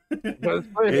meilleur? Ben,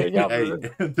 Hey,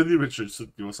 regarde. Anthony Richardson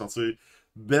qui va sortir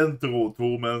ben trop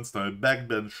tôt, man. C'est un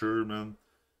backbencher, man.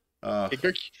 Ah.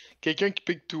 Quelqu'un qui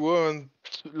pique Tua,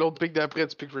 l'autre pique d'après,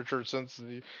 tu piques Richardson.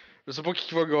 Je sais pas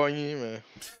qui va gagner, mais.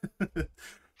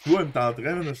 Toi, il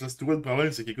t'entraîne, man. C'est toi le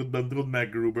problème, c'est qu'il écoute ben trop de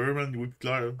MacGruber, man. Oui, plus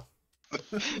clair.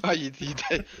 Ah, il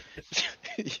était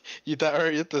à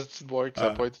un hit de ce petit boy que ça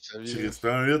n'a Ah. pas été de sa vie. Là. C'était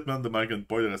un hit, man, de Mike and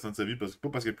Pie le restant de sa vie. Pas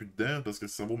parce qu'il n'y a plus de dents, parce que le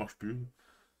cerveau marche plus.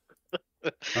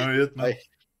 Un hit, man. Hey,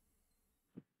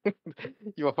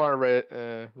 il va faire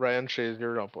un Ryan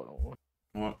Shazier dans pas long.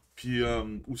 Ouais. Puis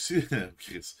aussi,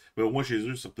 Chris. Ben, au moins chez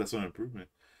eux, ils se replaçaient un peu, mais.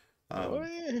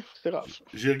 Ouais, c'est grave.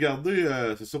 J'ai regardé,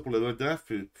 c'est ça pour le draft,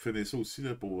 puis finir ça aussi,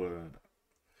 là, pour.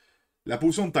 La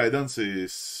position de tight end,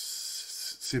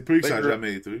 c'est peu que ça a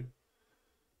jamais été.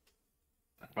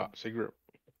 Ah, c'est gros.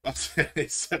 Ah,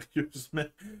 sérieusement,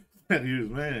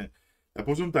 sérieusement. La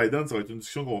position de tight end, ça va être une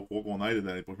discussion qu'on aille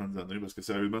dans les prochaines années, parce que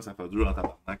sérieusement, ça fait dur en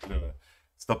tabarnak, là.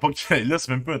 Si t'as pas là, c'est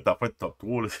même pas un tapin de top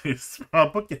 3, là. Si tu prends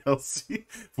pas Kelsey,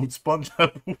 faut que tu punches la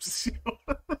position.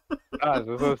 Ah,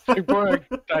 c'est ça. Si c'est pas un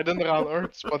Titan round 1,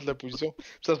 tu spots la position. Puis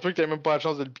ça se peut que t'aies même pas la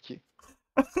chance de le piquer.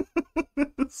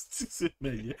 C'est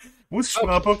meilleur. Moi, si je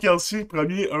prends pas Kelsey,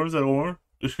 premier 1-0-1,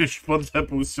 je suis pas de la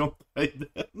position de tight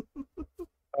end.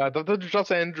 T'as peut-être une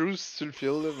chance à Andrews si tu le files,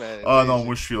 là, mais. Ah non,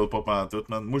 moi je file pas pantoute,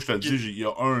 man. Moi je te le dis, il y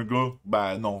a un gars,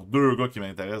 ben non, deux gars qui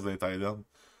m'intéressent dans les tight ends.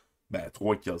 Ben,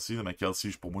 trois Kelsey, là, mais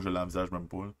Kelsey, pour moi, je l'envisage même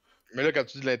pas. Là. Mais là, quand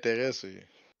tu dis de l'intérêt, c'est.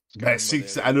 Ben,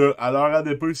 à leur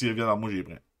ADP, s'ils reviennent à moi, j'ai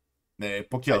pris. Mais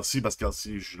pas Kelsey, parce que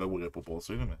Kelsey, je l'aurais pas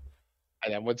passé, là, mais. À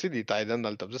la moitié des tight ends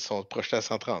dans le top 10 sont projetés à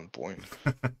 130 points.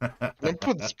 Même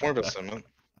pas 10 points par semaine.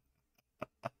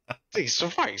 T'sais, ça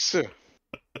fait ça.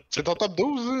 C'est ton top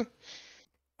 12, là.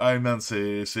 Hey, man,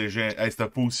 c'est génial. Hey, cette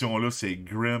position-là, c'est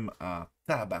grim en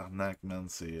tabarnak, man.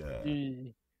 C'est.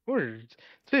 Ouais,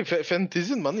 tu sais,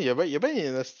 Fantasy, demande, il y a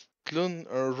bien un clown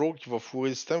un jour qui va fourrer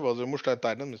le système, il va dire moi je suis un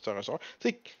tight end, mais c'est un receveur. Tu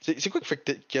sais, c'est quoi qui fait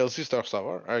que Kelsey c'est un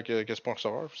receveur? Que c'est pas un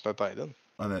receveur, c'est un tight end.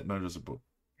 Honnêtement, je sais pas.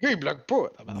 Le gars il bloque pas,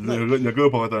 tabarnak. Le gars va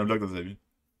pas mettre un bloc dans sa vie.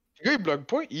 Le gars il bloque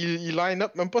pas, il line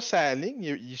up même pas sa ligne,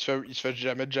 il se fait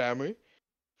jamais jammer.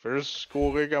 Il fait juste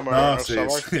courir comme un Non, receveur.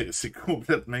 c'est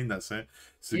complètement innocent.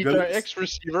 Il est un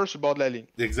ex-receiver sur le bord de la ligne.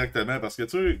 Exactement, parce que tu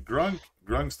sais,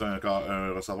 Gronk c'est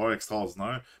un receveur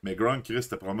extraordinaire, mais Gronk, Chris,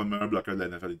 c'était probablement le meilleur bloqueur de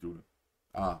la NFL et tout. Là.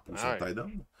 Ah, pour son tight end.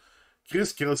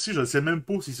 Chris, Kelsey, je ne sais même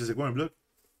pas si c'est quoi un bloc.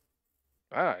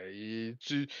 Ah,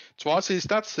 tu vois ses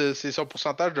stats, c'est son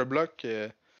pourcentage de bloc.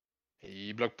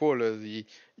 Il bloque pas, là.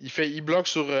 Il bloque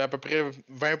sur à peu près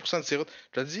 20% de ses routes.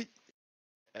 Je te dis,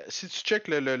 si tu checkes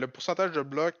le pourcentage de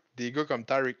bloc des gars comme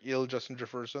Tyreek Hill, Justin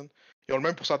Jefferson, ils ont le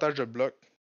même pourcentage de bloc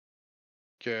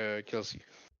que Kelsey.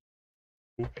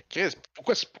 Chris,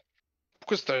 pourquoi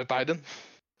c'est un Titan?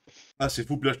 Ah, c'est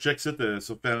fou. Puis là, je check ça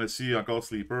sur Fantasy, encore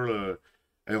Sleeper. Là,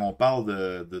 et on parle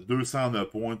de 209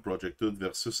 points de Projected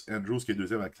versus Andrews qui est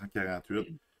deuxième avec 148.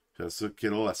 Puis ça,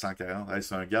 Kittle à 140. Hey,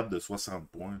 c'est un gap de 60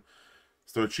 points.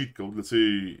 C'est un cheat code. Là,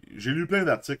 j'ai lu plein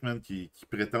d'articles, man, qui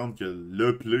prétendent que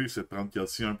le play, c'est de prendre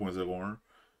Kelsey 1.01.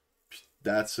 Puis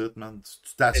that's it, man.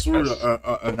 Tu t'assures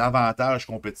un avantage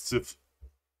compétitif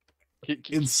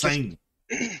insane.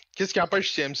 Qu'est-ce qui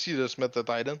empêche CMC de se mettre à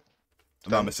Titan?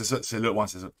 Non, mais c'est ça. C'est là. Ouais,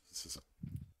 c'est ça. C'est ça.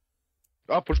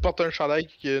 Ah, faut que je porte un chandail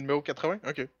qui est numéro 80?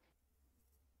 Ok.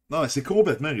 Non, mais c'est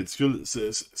complètement ridicule.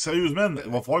 Sérieusement,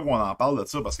 il va falloir qu'on en parle de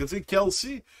ça. Parce que, tu sais,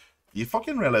 Kelsey, il est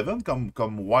fucking relevant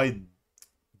comme wide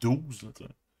 12. Là,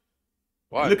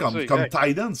 Ouais, là, comme ça,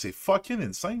 Titan, c'est fucking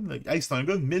insane. Là. Hey, c'est un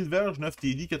gars de 1000 verges, 9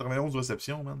 TD, 91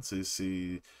 réceptions, man.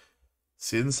 C'est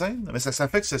insane. Mais ça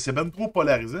fait que c'est même trop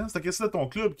polarisant. C'est Kelsey dans ton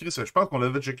club, Chris. Je pense qu'on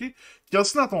l'avait checké.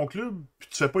 Kelsey dans ton club, puis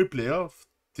tu fais pas les playoffs.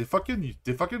 T'es fucking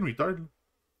retard. Là.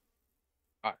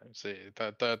 Ouais,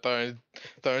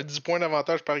 t'as un 10 points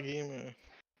d'avantage par game.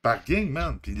 Par game,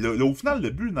 man. Puis au final,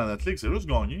 le but dans notre ligue, c'est juste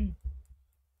gagner.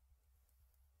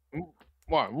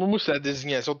 Ouais, moi c'est la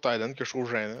désignation de Titan que je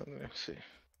trouve gênante. C'est...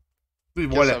 Puis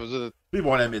Qu'est-ce que ça veut dire? Puis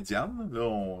voir la médiane.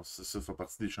 Là, ça fait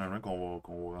partie des changements qu'on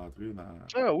va rentrer dans.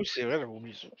 Ah oui, c'est vrai, j'avais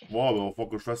oublié ça. Ouais, ben, il faut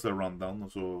que je fasse le rundown. Là,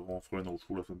 ça, on fera un autre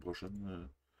show la semaine prochaine.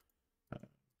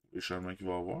 Les changements qu'il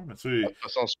va y avoir. Mais tu sais. De toute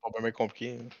façon, c'est pas vraiment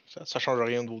compliqué. Ça change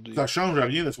rien de vos deux. Ça change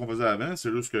rien de ce qu'on faisait avant.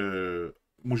 C'est juste que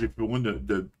moi, j'ai plus besoin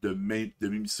de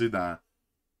m'immiscer dans.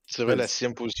 C'est vrai, la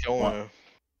 6e position. Ouais.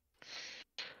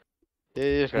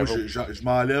 Moi, je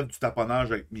m'enlève du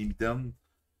taponnage avec mes mitaines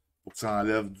pour que ça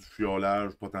enlève du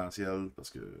fiolage potentiel parce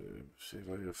que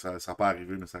vrai, ça n'a pas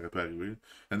arrivé, mais ça aurait pu arriver.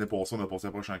 L'année passée, on a passé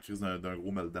proche en crise d'un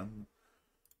gros meltdown.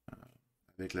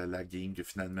 Avec la game, que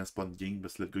finalement, c'est pas une game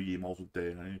parce que le gars, il est mort sur le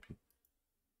terrain. Puis...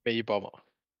 Mais il est pas mort.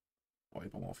 Ouais, il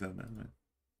est pas mort finalement. Mais...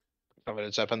 Ça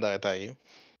valait-tu la peine d'arrêter la game?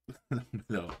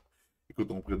 Là, écoute,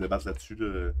 on pourrait débattre là-dessus.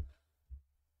 Là.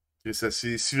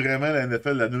 Si vraiment la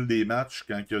NFL annule des matchs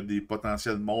quand il y a des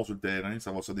potentiels morts sur le terrain,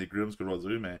 ça va sur des Grims, ce que je vais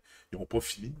dire, mais ils n'ont pas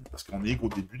fini. Parce qu'on est qu'au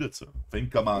début de ça. Enfin,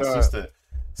 commencer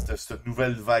cette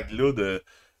nouvelle vague-là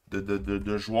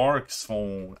de joueurs qui se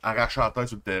font arracher la tête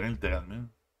sur le terrain, littéralement.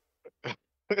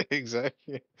 Exact.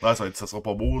 Ouais, ça sera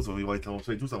pas beau, ça va être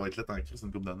ça et tout, ça va être là en crise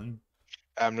une couple d'années.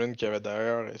 Hamlin qui avait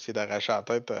d'ailleurs essayé d'arracher la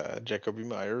tête à Jacoby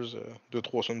Myers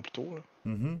 2-3 semaines plus tôt. Là.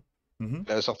 Il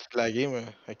avait sorti de la game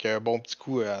avec un bon petit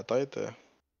coup à la tête.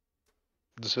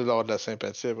 Décidé d'avoir de la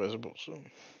sympathie après ça pour ça.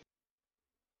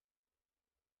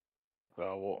 Ça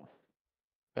va voir.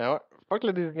 Ben ouais, pas que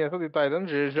la désignation des Titans,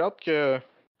 j'ai hâte que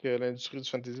l'industrie du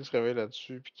fantasy se réveille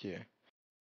là-dessus puis qu'il y ait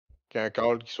un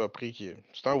call qui soit pris.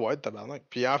 C'est un wide tabarnak.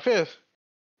 Puis en fait,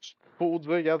 faut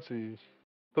dire, regarde, c'est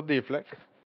tout des flex.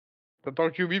 T'as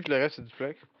ton QB puis le reste c'est du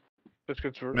flex. Fais ce que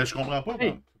tu veux. Mais je comprends pas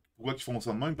pourquoi ils font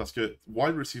ça de même, parce que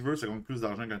wide receiver, ça gagne plus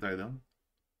d'argent qu'un tight end.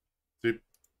 Tu sais,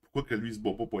 pourquoi que lui il se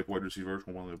bat pas pour être wide receiver, je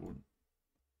comprendrais pas.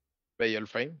 Ben, il y a le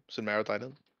fame, c'est le meilleur tight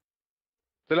end. Tu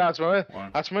sais, là, en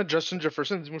ce moment, Justin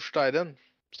Jefferson dit moi je suis tight end.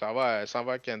 Puis ça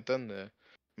va à Kenton,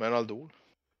 main dans le dos.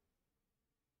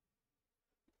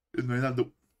 Une main dans le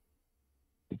dos.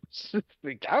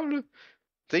 C'est grave, là.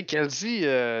 Tu sais,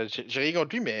 Kelsey, j'ai rien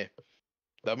contre lui, mais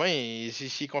demain,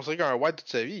 s'il est considéré comme un white toute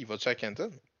sa vie, il va-tu à Kenton?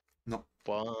 Non.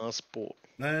 Pense pas.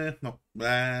 Non.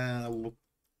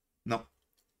 Non.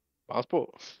 Pense pas.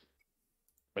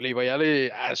 Mais là, il va y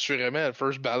aller assurément,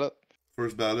 first ballot.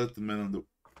 First ballot, une main dans le dos.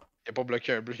 Il a pas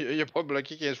bloqué il a pas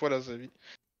bloqué 15 fois dans sa vie.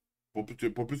 Pas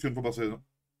plus qu'une fois par saison.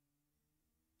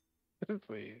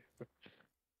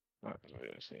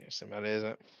 C'est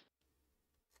malaisant.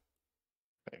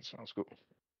 En tout cas.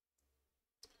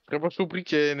 Je serais pas surpris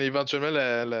qu'éventuellement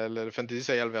le fantasy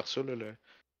ça y aille vers ça, là, le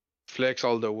flex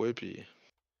all the way. Puis...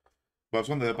 Parce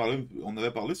qu'on avait parlé il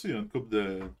y a une couple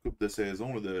de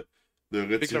saisons là,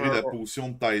 de retirer la position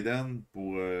de tight end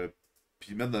pour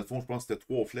puis mettre dans le fond, je pense que c'était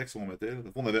 3 flex qu'on mettait. Dans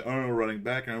le fond, on avait un running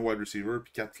back, un wide receiver,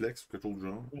 puis 4 flex, quelque chose du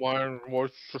genre. Ouais,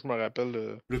 ça je me rappelle.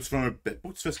 Là, tu fais un bet. Pas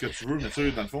que tu fais ce que tu veux, mais tu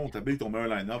sais, dans le fond, t'habilles ton meilleur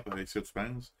line-up avec ce que tu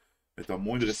penses. Mais t'as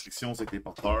moins de restrictions avec les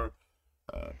porteurs.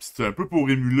 C'est un peu pour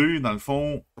émuler, dans le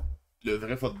fond, le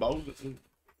vrai football.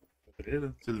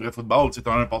 C'est le vrai football.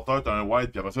 T'as un porteur, t'as un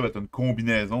wide, puis après ça, t'as une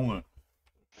combinaison.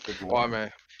 Ouais,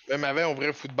 mais même avant, au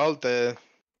vrai football,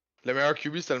 le meilleur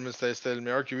QB, c'était le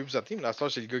meilleur QB pour sa team. La star,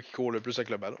 c'est le gars qui court le plus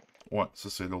avec le ballon. Ouais, ça,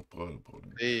 c'est l'autre problème.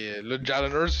 Et là,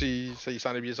 Jalen Hurts, il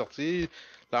s'en est bien sorti.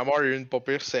 Lamar a eu une pas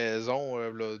pire saison,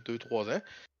 2-3 ans.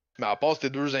 Mais à part ces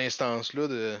deux instances-là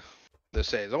de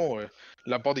saison,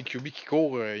 la part des QB qui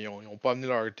courent, ils ont pas amené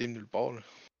leur team nulle part. Là.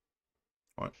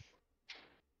 Ouais.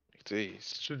 Tu sais,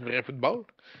 c'est-tu du vrai football?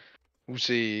 Ou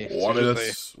c'est. Ouais, mais là,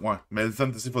 ouais. Mais le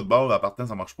fantasy football, à partant,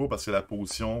 ça marche pas parce que la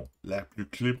position la plus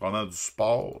clé, probablement, du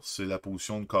sport, c'est la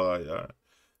position de carrière.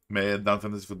 Mais dans le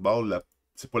fantasy football,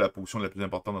 c'est pas la position la plus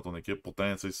importante dans ton équipe.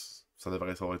 Pourtant, tu sais, ça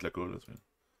devrait être le cas. Là, tu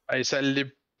sais. Et ça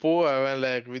l'est pas avant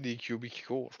l'arrivée des QB qui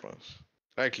courent, je pense.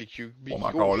 Avec les QB Bon, mais qui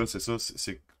encore courent, là, c'est ça.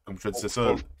 Comme je te dis, c'est je ça.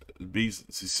 pense. Le base,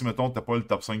 si, mettons, t'as pas le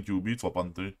top 5 QB, tu vas pas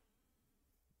noter.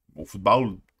 Au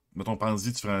football, mettons,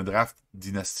 pense-y, tu ferais un draft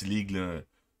Dynasty League, là.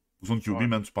 Position de QB, Ouais.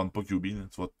 même, tu prends pas QB. Là.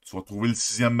 Tu vas trouver le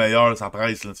sixième meilleur, ça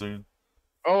presse, là, tu sais.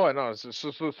 Ah ouais, non, ça,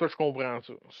 je comprends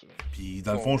ça. Puis,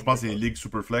 dans le fond, On je est pense que les d'accord. ligues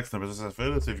Superflex, c'est un peu ça que ça fait,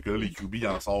 là, tu sais, vu que là, les QB, ils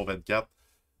en sortent 24.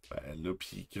 Ben là,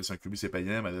 puis Chris, un QB, c'est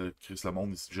payant, mais là, Chris, le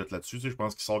monde, il se jette là-dessus, tu sais. Je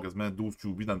pense qu'il sort quasiment 12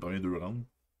 QB dans le premier 2 rounds.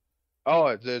 Ah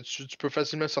ouais, tu peux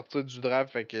facilement sortir du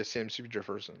draft avec CMC et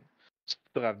Jefferson. C'est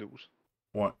draft 12.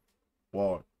 Ouais,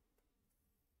 ouais,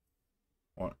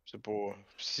 ouais. C'est pas.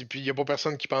 Si, puis y a pas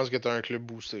personne qui pense que t'as un club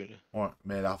boosté, là. Ouais,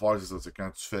 mais l'affaire, c'est ça. C'est quand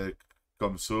tu fais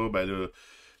comme ça, ben là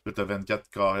t'as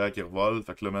 24 carrières qui revolent.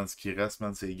 Fait que là, man, ce qui reste,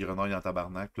 man, c'est les grenouilles en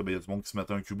tabarnak. Puis là, ben, y a du monde qui se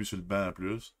met un QB sur le banc en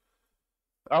plus.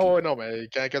 Ah Puis, ouais, non, mais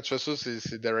quand tu fais ça,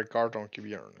 c'est Derek Carr ton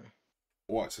QB1, là.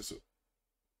 ouais, c'est ça.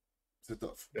 C'est tough.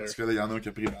 Parce Derek. que là, il y en a un qui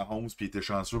a pris Mahomes, puis il était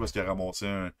chanceux parce qu'il a ramassé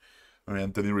un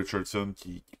Anthony Richardson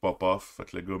qui pop off. Fait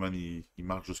que le gars, man, il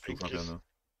marche jusqu'au Hey, Chris. championnat.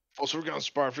 Pas sûr qu'en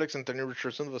Superflex, Anthony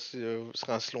Richardson va se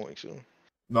rendre si loin que ça.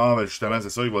 Non, mais justement, c'est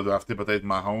ça. Il va drafter peut-être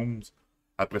Mahomes.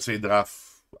 Après ça, il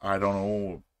draft, I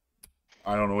don't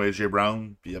know, AJ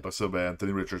Brown. Puis après ça, ben,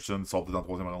 Anthony Richardson sort peut-être en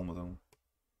troisième round, mettons.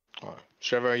 Ouais. Si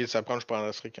j'avais un guide à prendre, je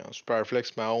prendrais qu'en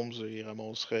Superflex, Mahomes, il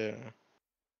ramasserait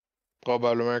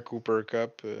probablement Cooper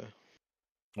Cup,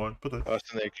 Ouais, peut-être.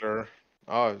 Austin Eckler.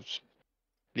 Ah,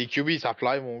 les QB, ça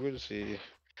fly, mon gars. Je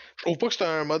trouve pas que c'est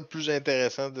un mode plus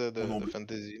intéressant Moi non de plus.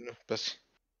 fantasy, là, parce que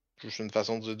c'est juste une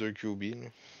façon de dire deux QB, là.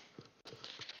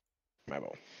 Mais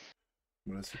bon.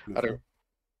 Ouais, c'est plus le Alors, fun.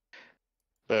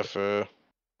 bref, on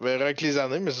verra avec les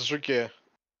années, mais c'est sûr que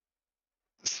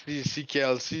si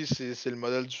Kelsey, c'est le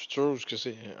modèle du futur, parce que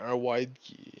c'est un wide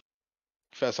qui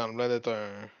fait semblant d'être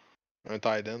un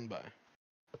tight end, ben,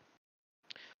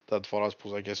 peut-être falloir se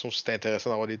poser la question si c'est intéressant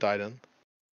d'avoir des tight ends.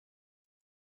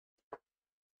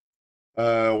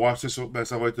 Ouais, c'est ça. Ben,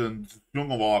 ça va être une discussion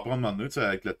qu'on va apprendre maintenant. Tu sais,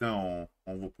 avec le temps,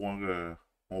 on va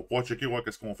pouvoir checker voir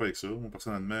qu'est-ce qu'on fait avec ça. Moi,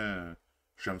 personnellement,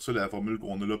 j'aime ça la formule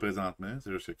qu'on a là présentement.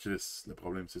 C'est juste que Chris, le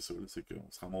problème, c'est ça. C'est qu'on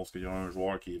se ramasse qu'il y a un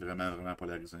joueur qui est vraiment, vraiment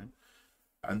polarisant.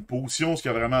 À une position où il n'y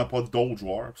a vraiment pas d'autres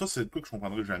joueurs. Ça, c'est le coup que je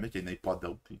comprendrai jamais qu'il n'y en ait pas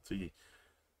d'autres. Tu sais.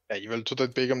 Ben, ils veulent tout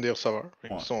être payés comme des receveurs.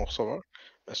 Ils Ouais. sont receveurs.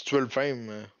 Ben, si tu veux le fame,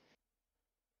 en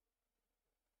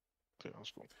tout cas.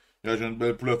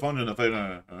 Ben, pour le fun, je viens de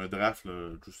faire un draft,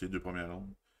 là, juste les 2 premières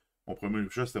rondes. Mon premier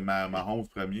choix, c'était Mahomes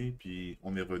premier, puis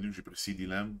on est revenu, j'ai pris CD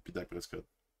Lamb, puis Dak Prescott.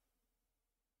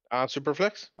 En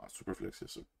Superflex? Ah, Superflex, c'est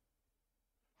ça.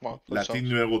 Ouais, pas de La team sens.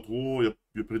 numéro 3,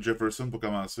 il a pris Jefferson pour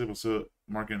commencer, pour ça,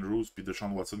 Mark Andrews, puis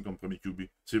Deshaun Watson comme premier QB. Tu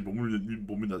sais, pour moi,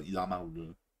 il en marre, là.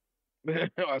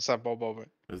 Ouais, ça part pas bien.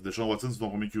 Parce que Deshaun Watson, c'est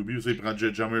ton premier QB, ça, il prend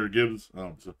Jameer Gibbs. Ah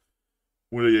non, ça.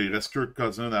 Oui, là, il reste Kirk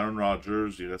Cousins, Aaron Rodgers,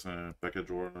 il reste un paquet de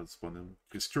joueurs là, disponibles.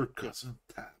 Chris Kirk Cousins,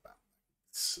 tabarnak.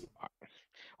 Ça.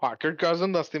 Ouais, Kirk Cousins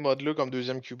dans ces modes-là comme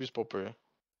deuxième QB, c'est pas peur.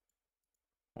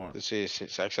 Ouais,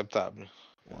 C'est acceptable.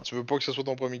 ouais. Tu veux pas que ce soit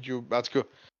ton premier QB. En tout cas,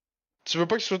 tu veux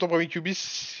pas que ce soit ton premier QB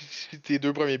si tes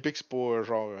deux premiers picks, c'est pas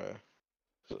genre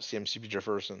CMC puis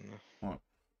Jefferson, là. Ouais.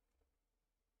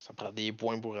 Ça prend des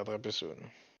points pour rattraper ça, là.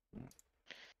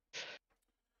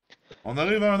 On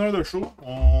arrive à 1 heure de show.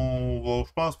 On va,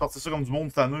 je pense, partir ça comme du monde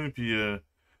cette année, puis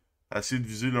essayer de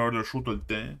viser l'heure de show tout le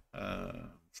temps.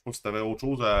 Je sais pas si t'avais autre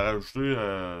chose à rajouter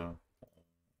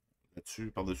là-dessus,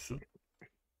 par-dessus ça.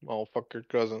 Bon, fuck Kirk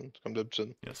Cousins, comme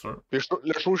d'habitude. Yes, sir. Puis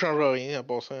le show change rien en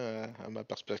passant à ma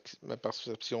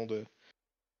perception de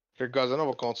Kirk Cousins. On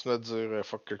va continuer à dire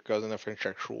fuck Kirk Cousins à la fin de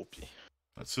chaque show. Puis...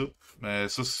 That's it. Mais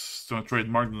ça, c'est un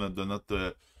trademark de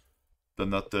notre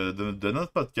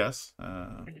podcast.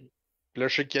 Puis là,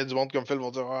 je sais qu'il y a du monde comme Phil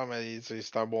vont dire ah, mais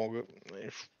c'est un bon gars. Mais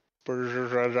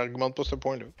j'argumente pas ce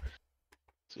point-là.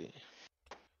 C'est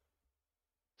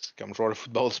comme joueur de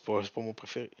football, c'est pas mon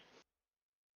préféré.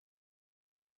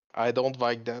 I don't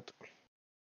like that.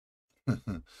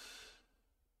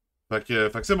 Fait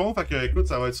que c'est bon. Fait que, écoute,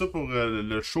 ça va être ça pour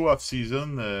le show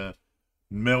off-season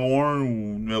numéro 1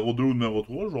 ou numéro 2 ou numéro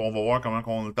 3. On va voir comment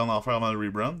on a le temps d'en faire avant le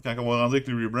rebrand. Quand on va rendre avec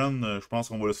le rebrand, je pense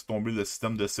qu'on va laisser tomber le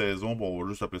système de saison. Puis on va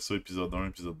juste appeler ça épisode 1,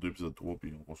 épisode 2, épisode 3,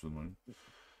 puis on continue de même.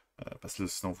 Parce que là,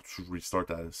 sinon, faut que je restart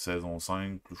à saison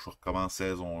 5, puis je recommence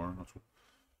saison 1. En tout cas.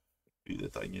 Puis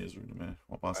détails niaiseux, mais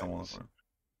on va penser à mon affaire.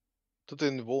 Tout est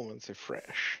nouveau, man. C'est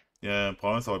fresh.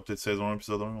 Probablement, ça va être peut-être saison 1,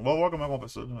 épisode 1. On va voir comment on fait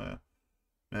ça.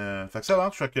 Fait que ça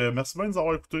marche. Fait que merci bien de nous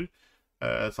avoir écoutés.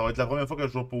 Ça va être la première fois que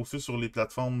je vais poster sur les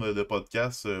plateformes de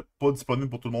podcast. Pas disponible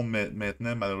pour tout le monde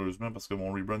maintenant, malheureusement, parce que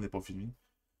mon rebrand n'est pas fini.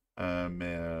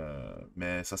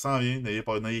 Mais ça s'en vient.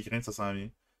 N'ayez crainte, ça s'en vient.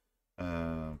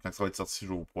 Quand ça va être sorti,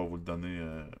 je vais pouvoir vous le donner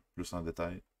plus en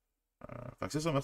détail. Fait que c'est ça, merci.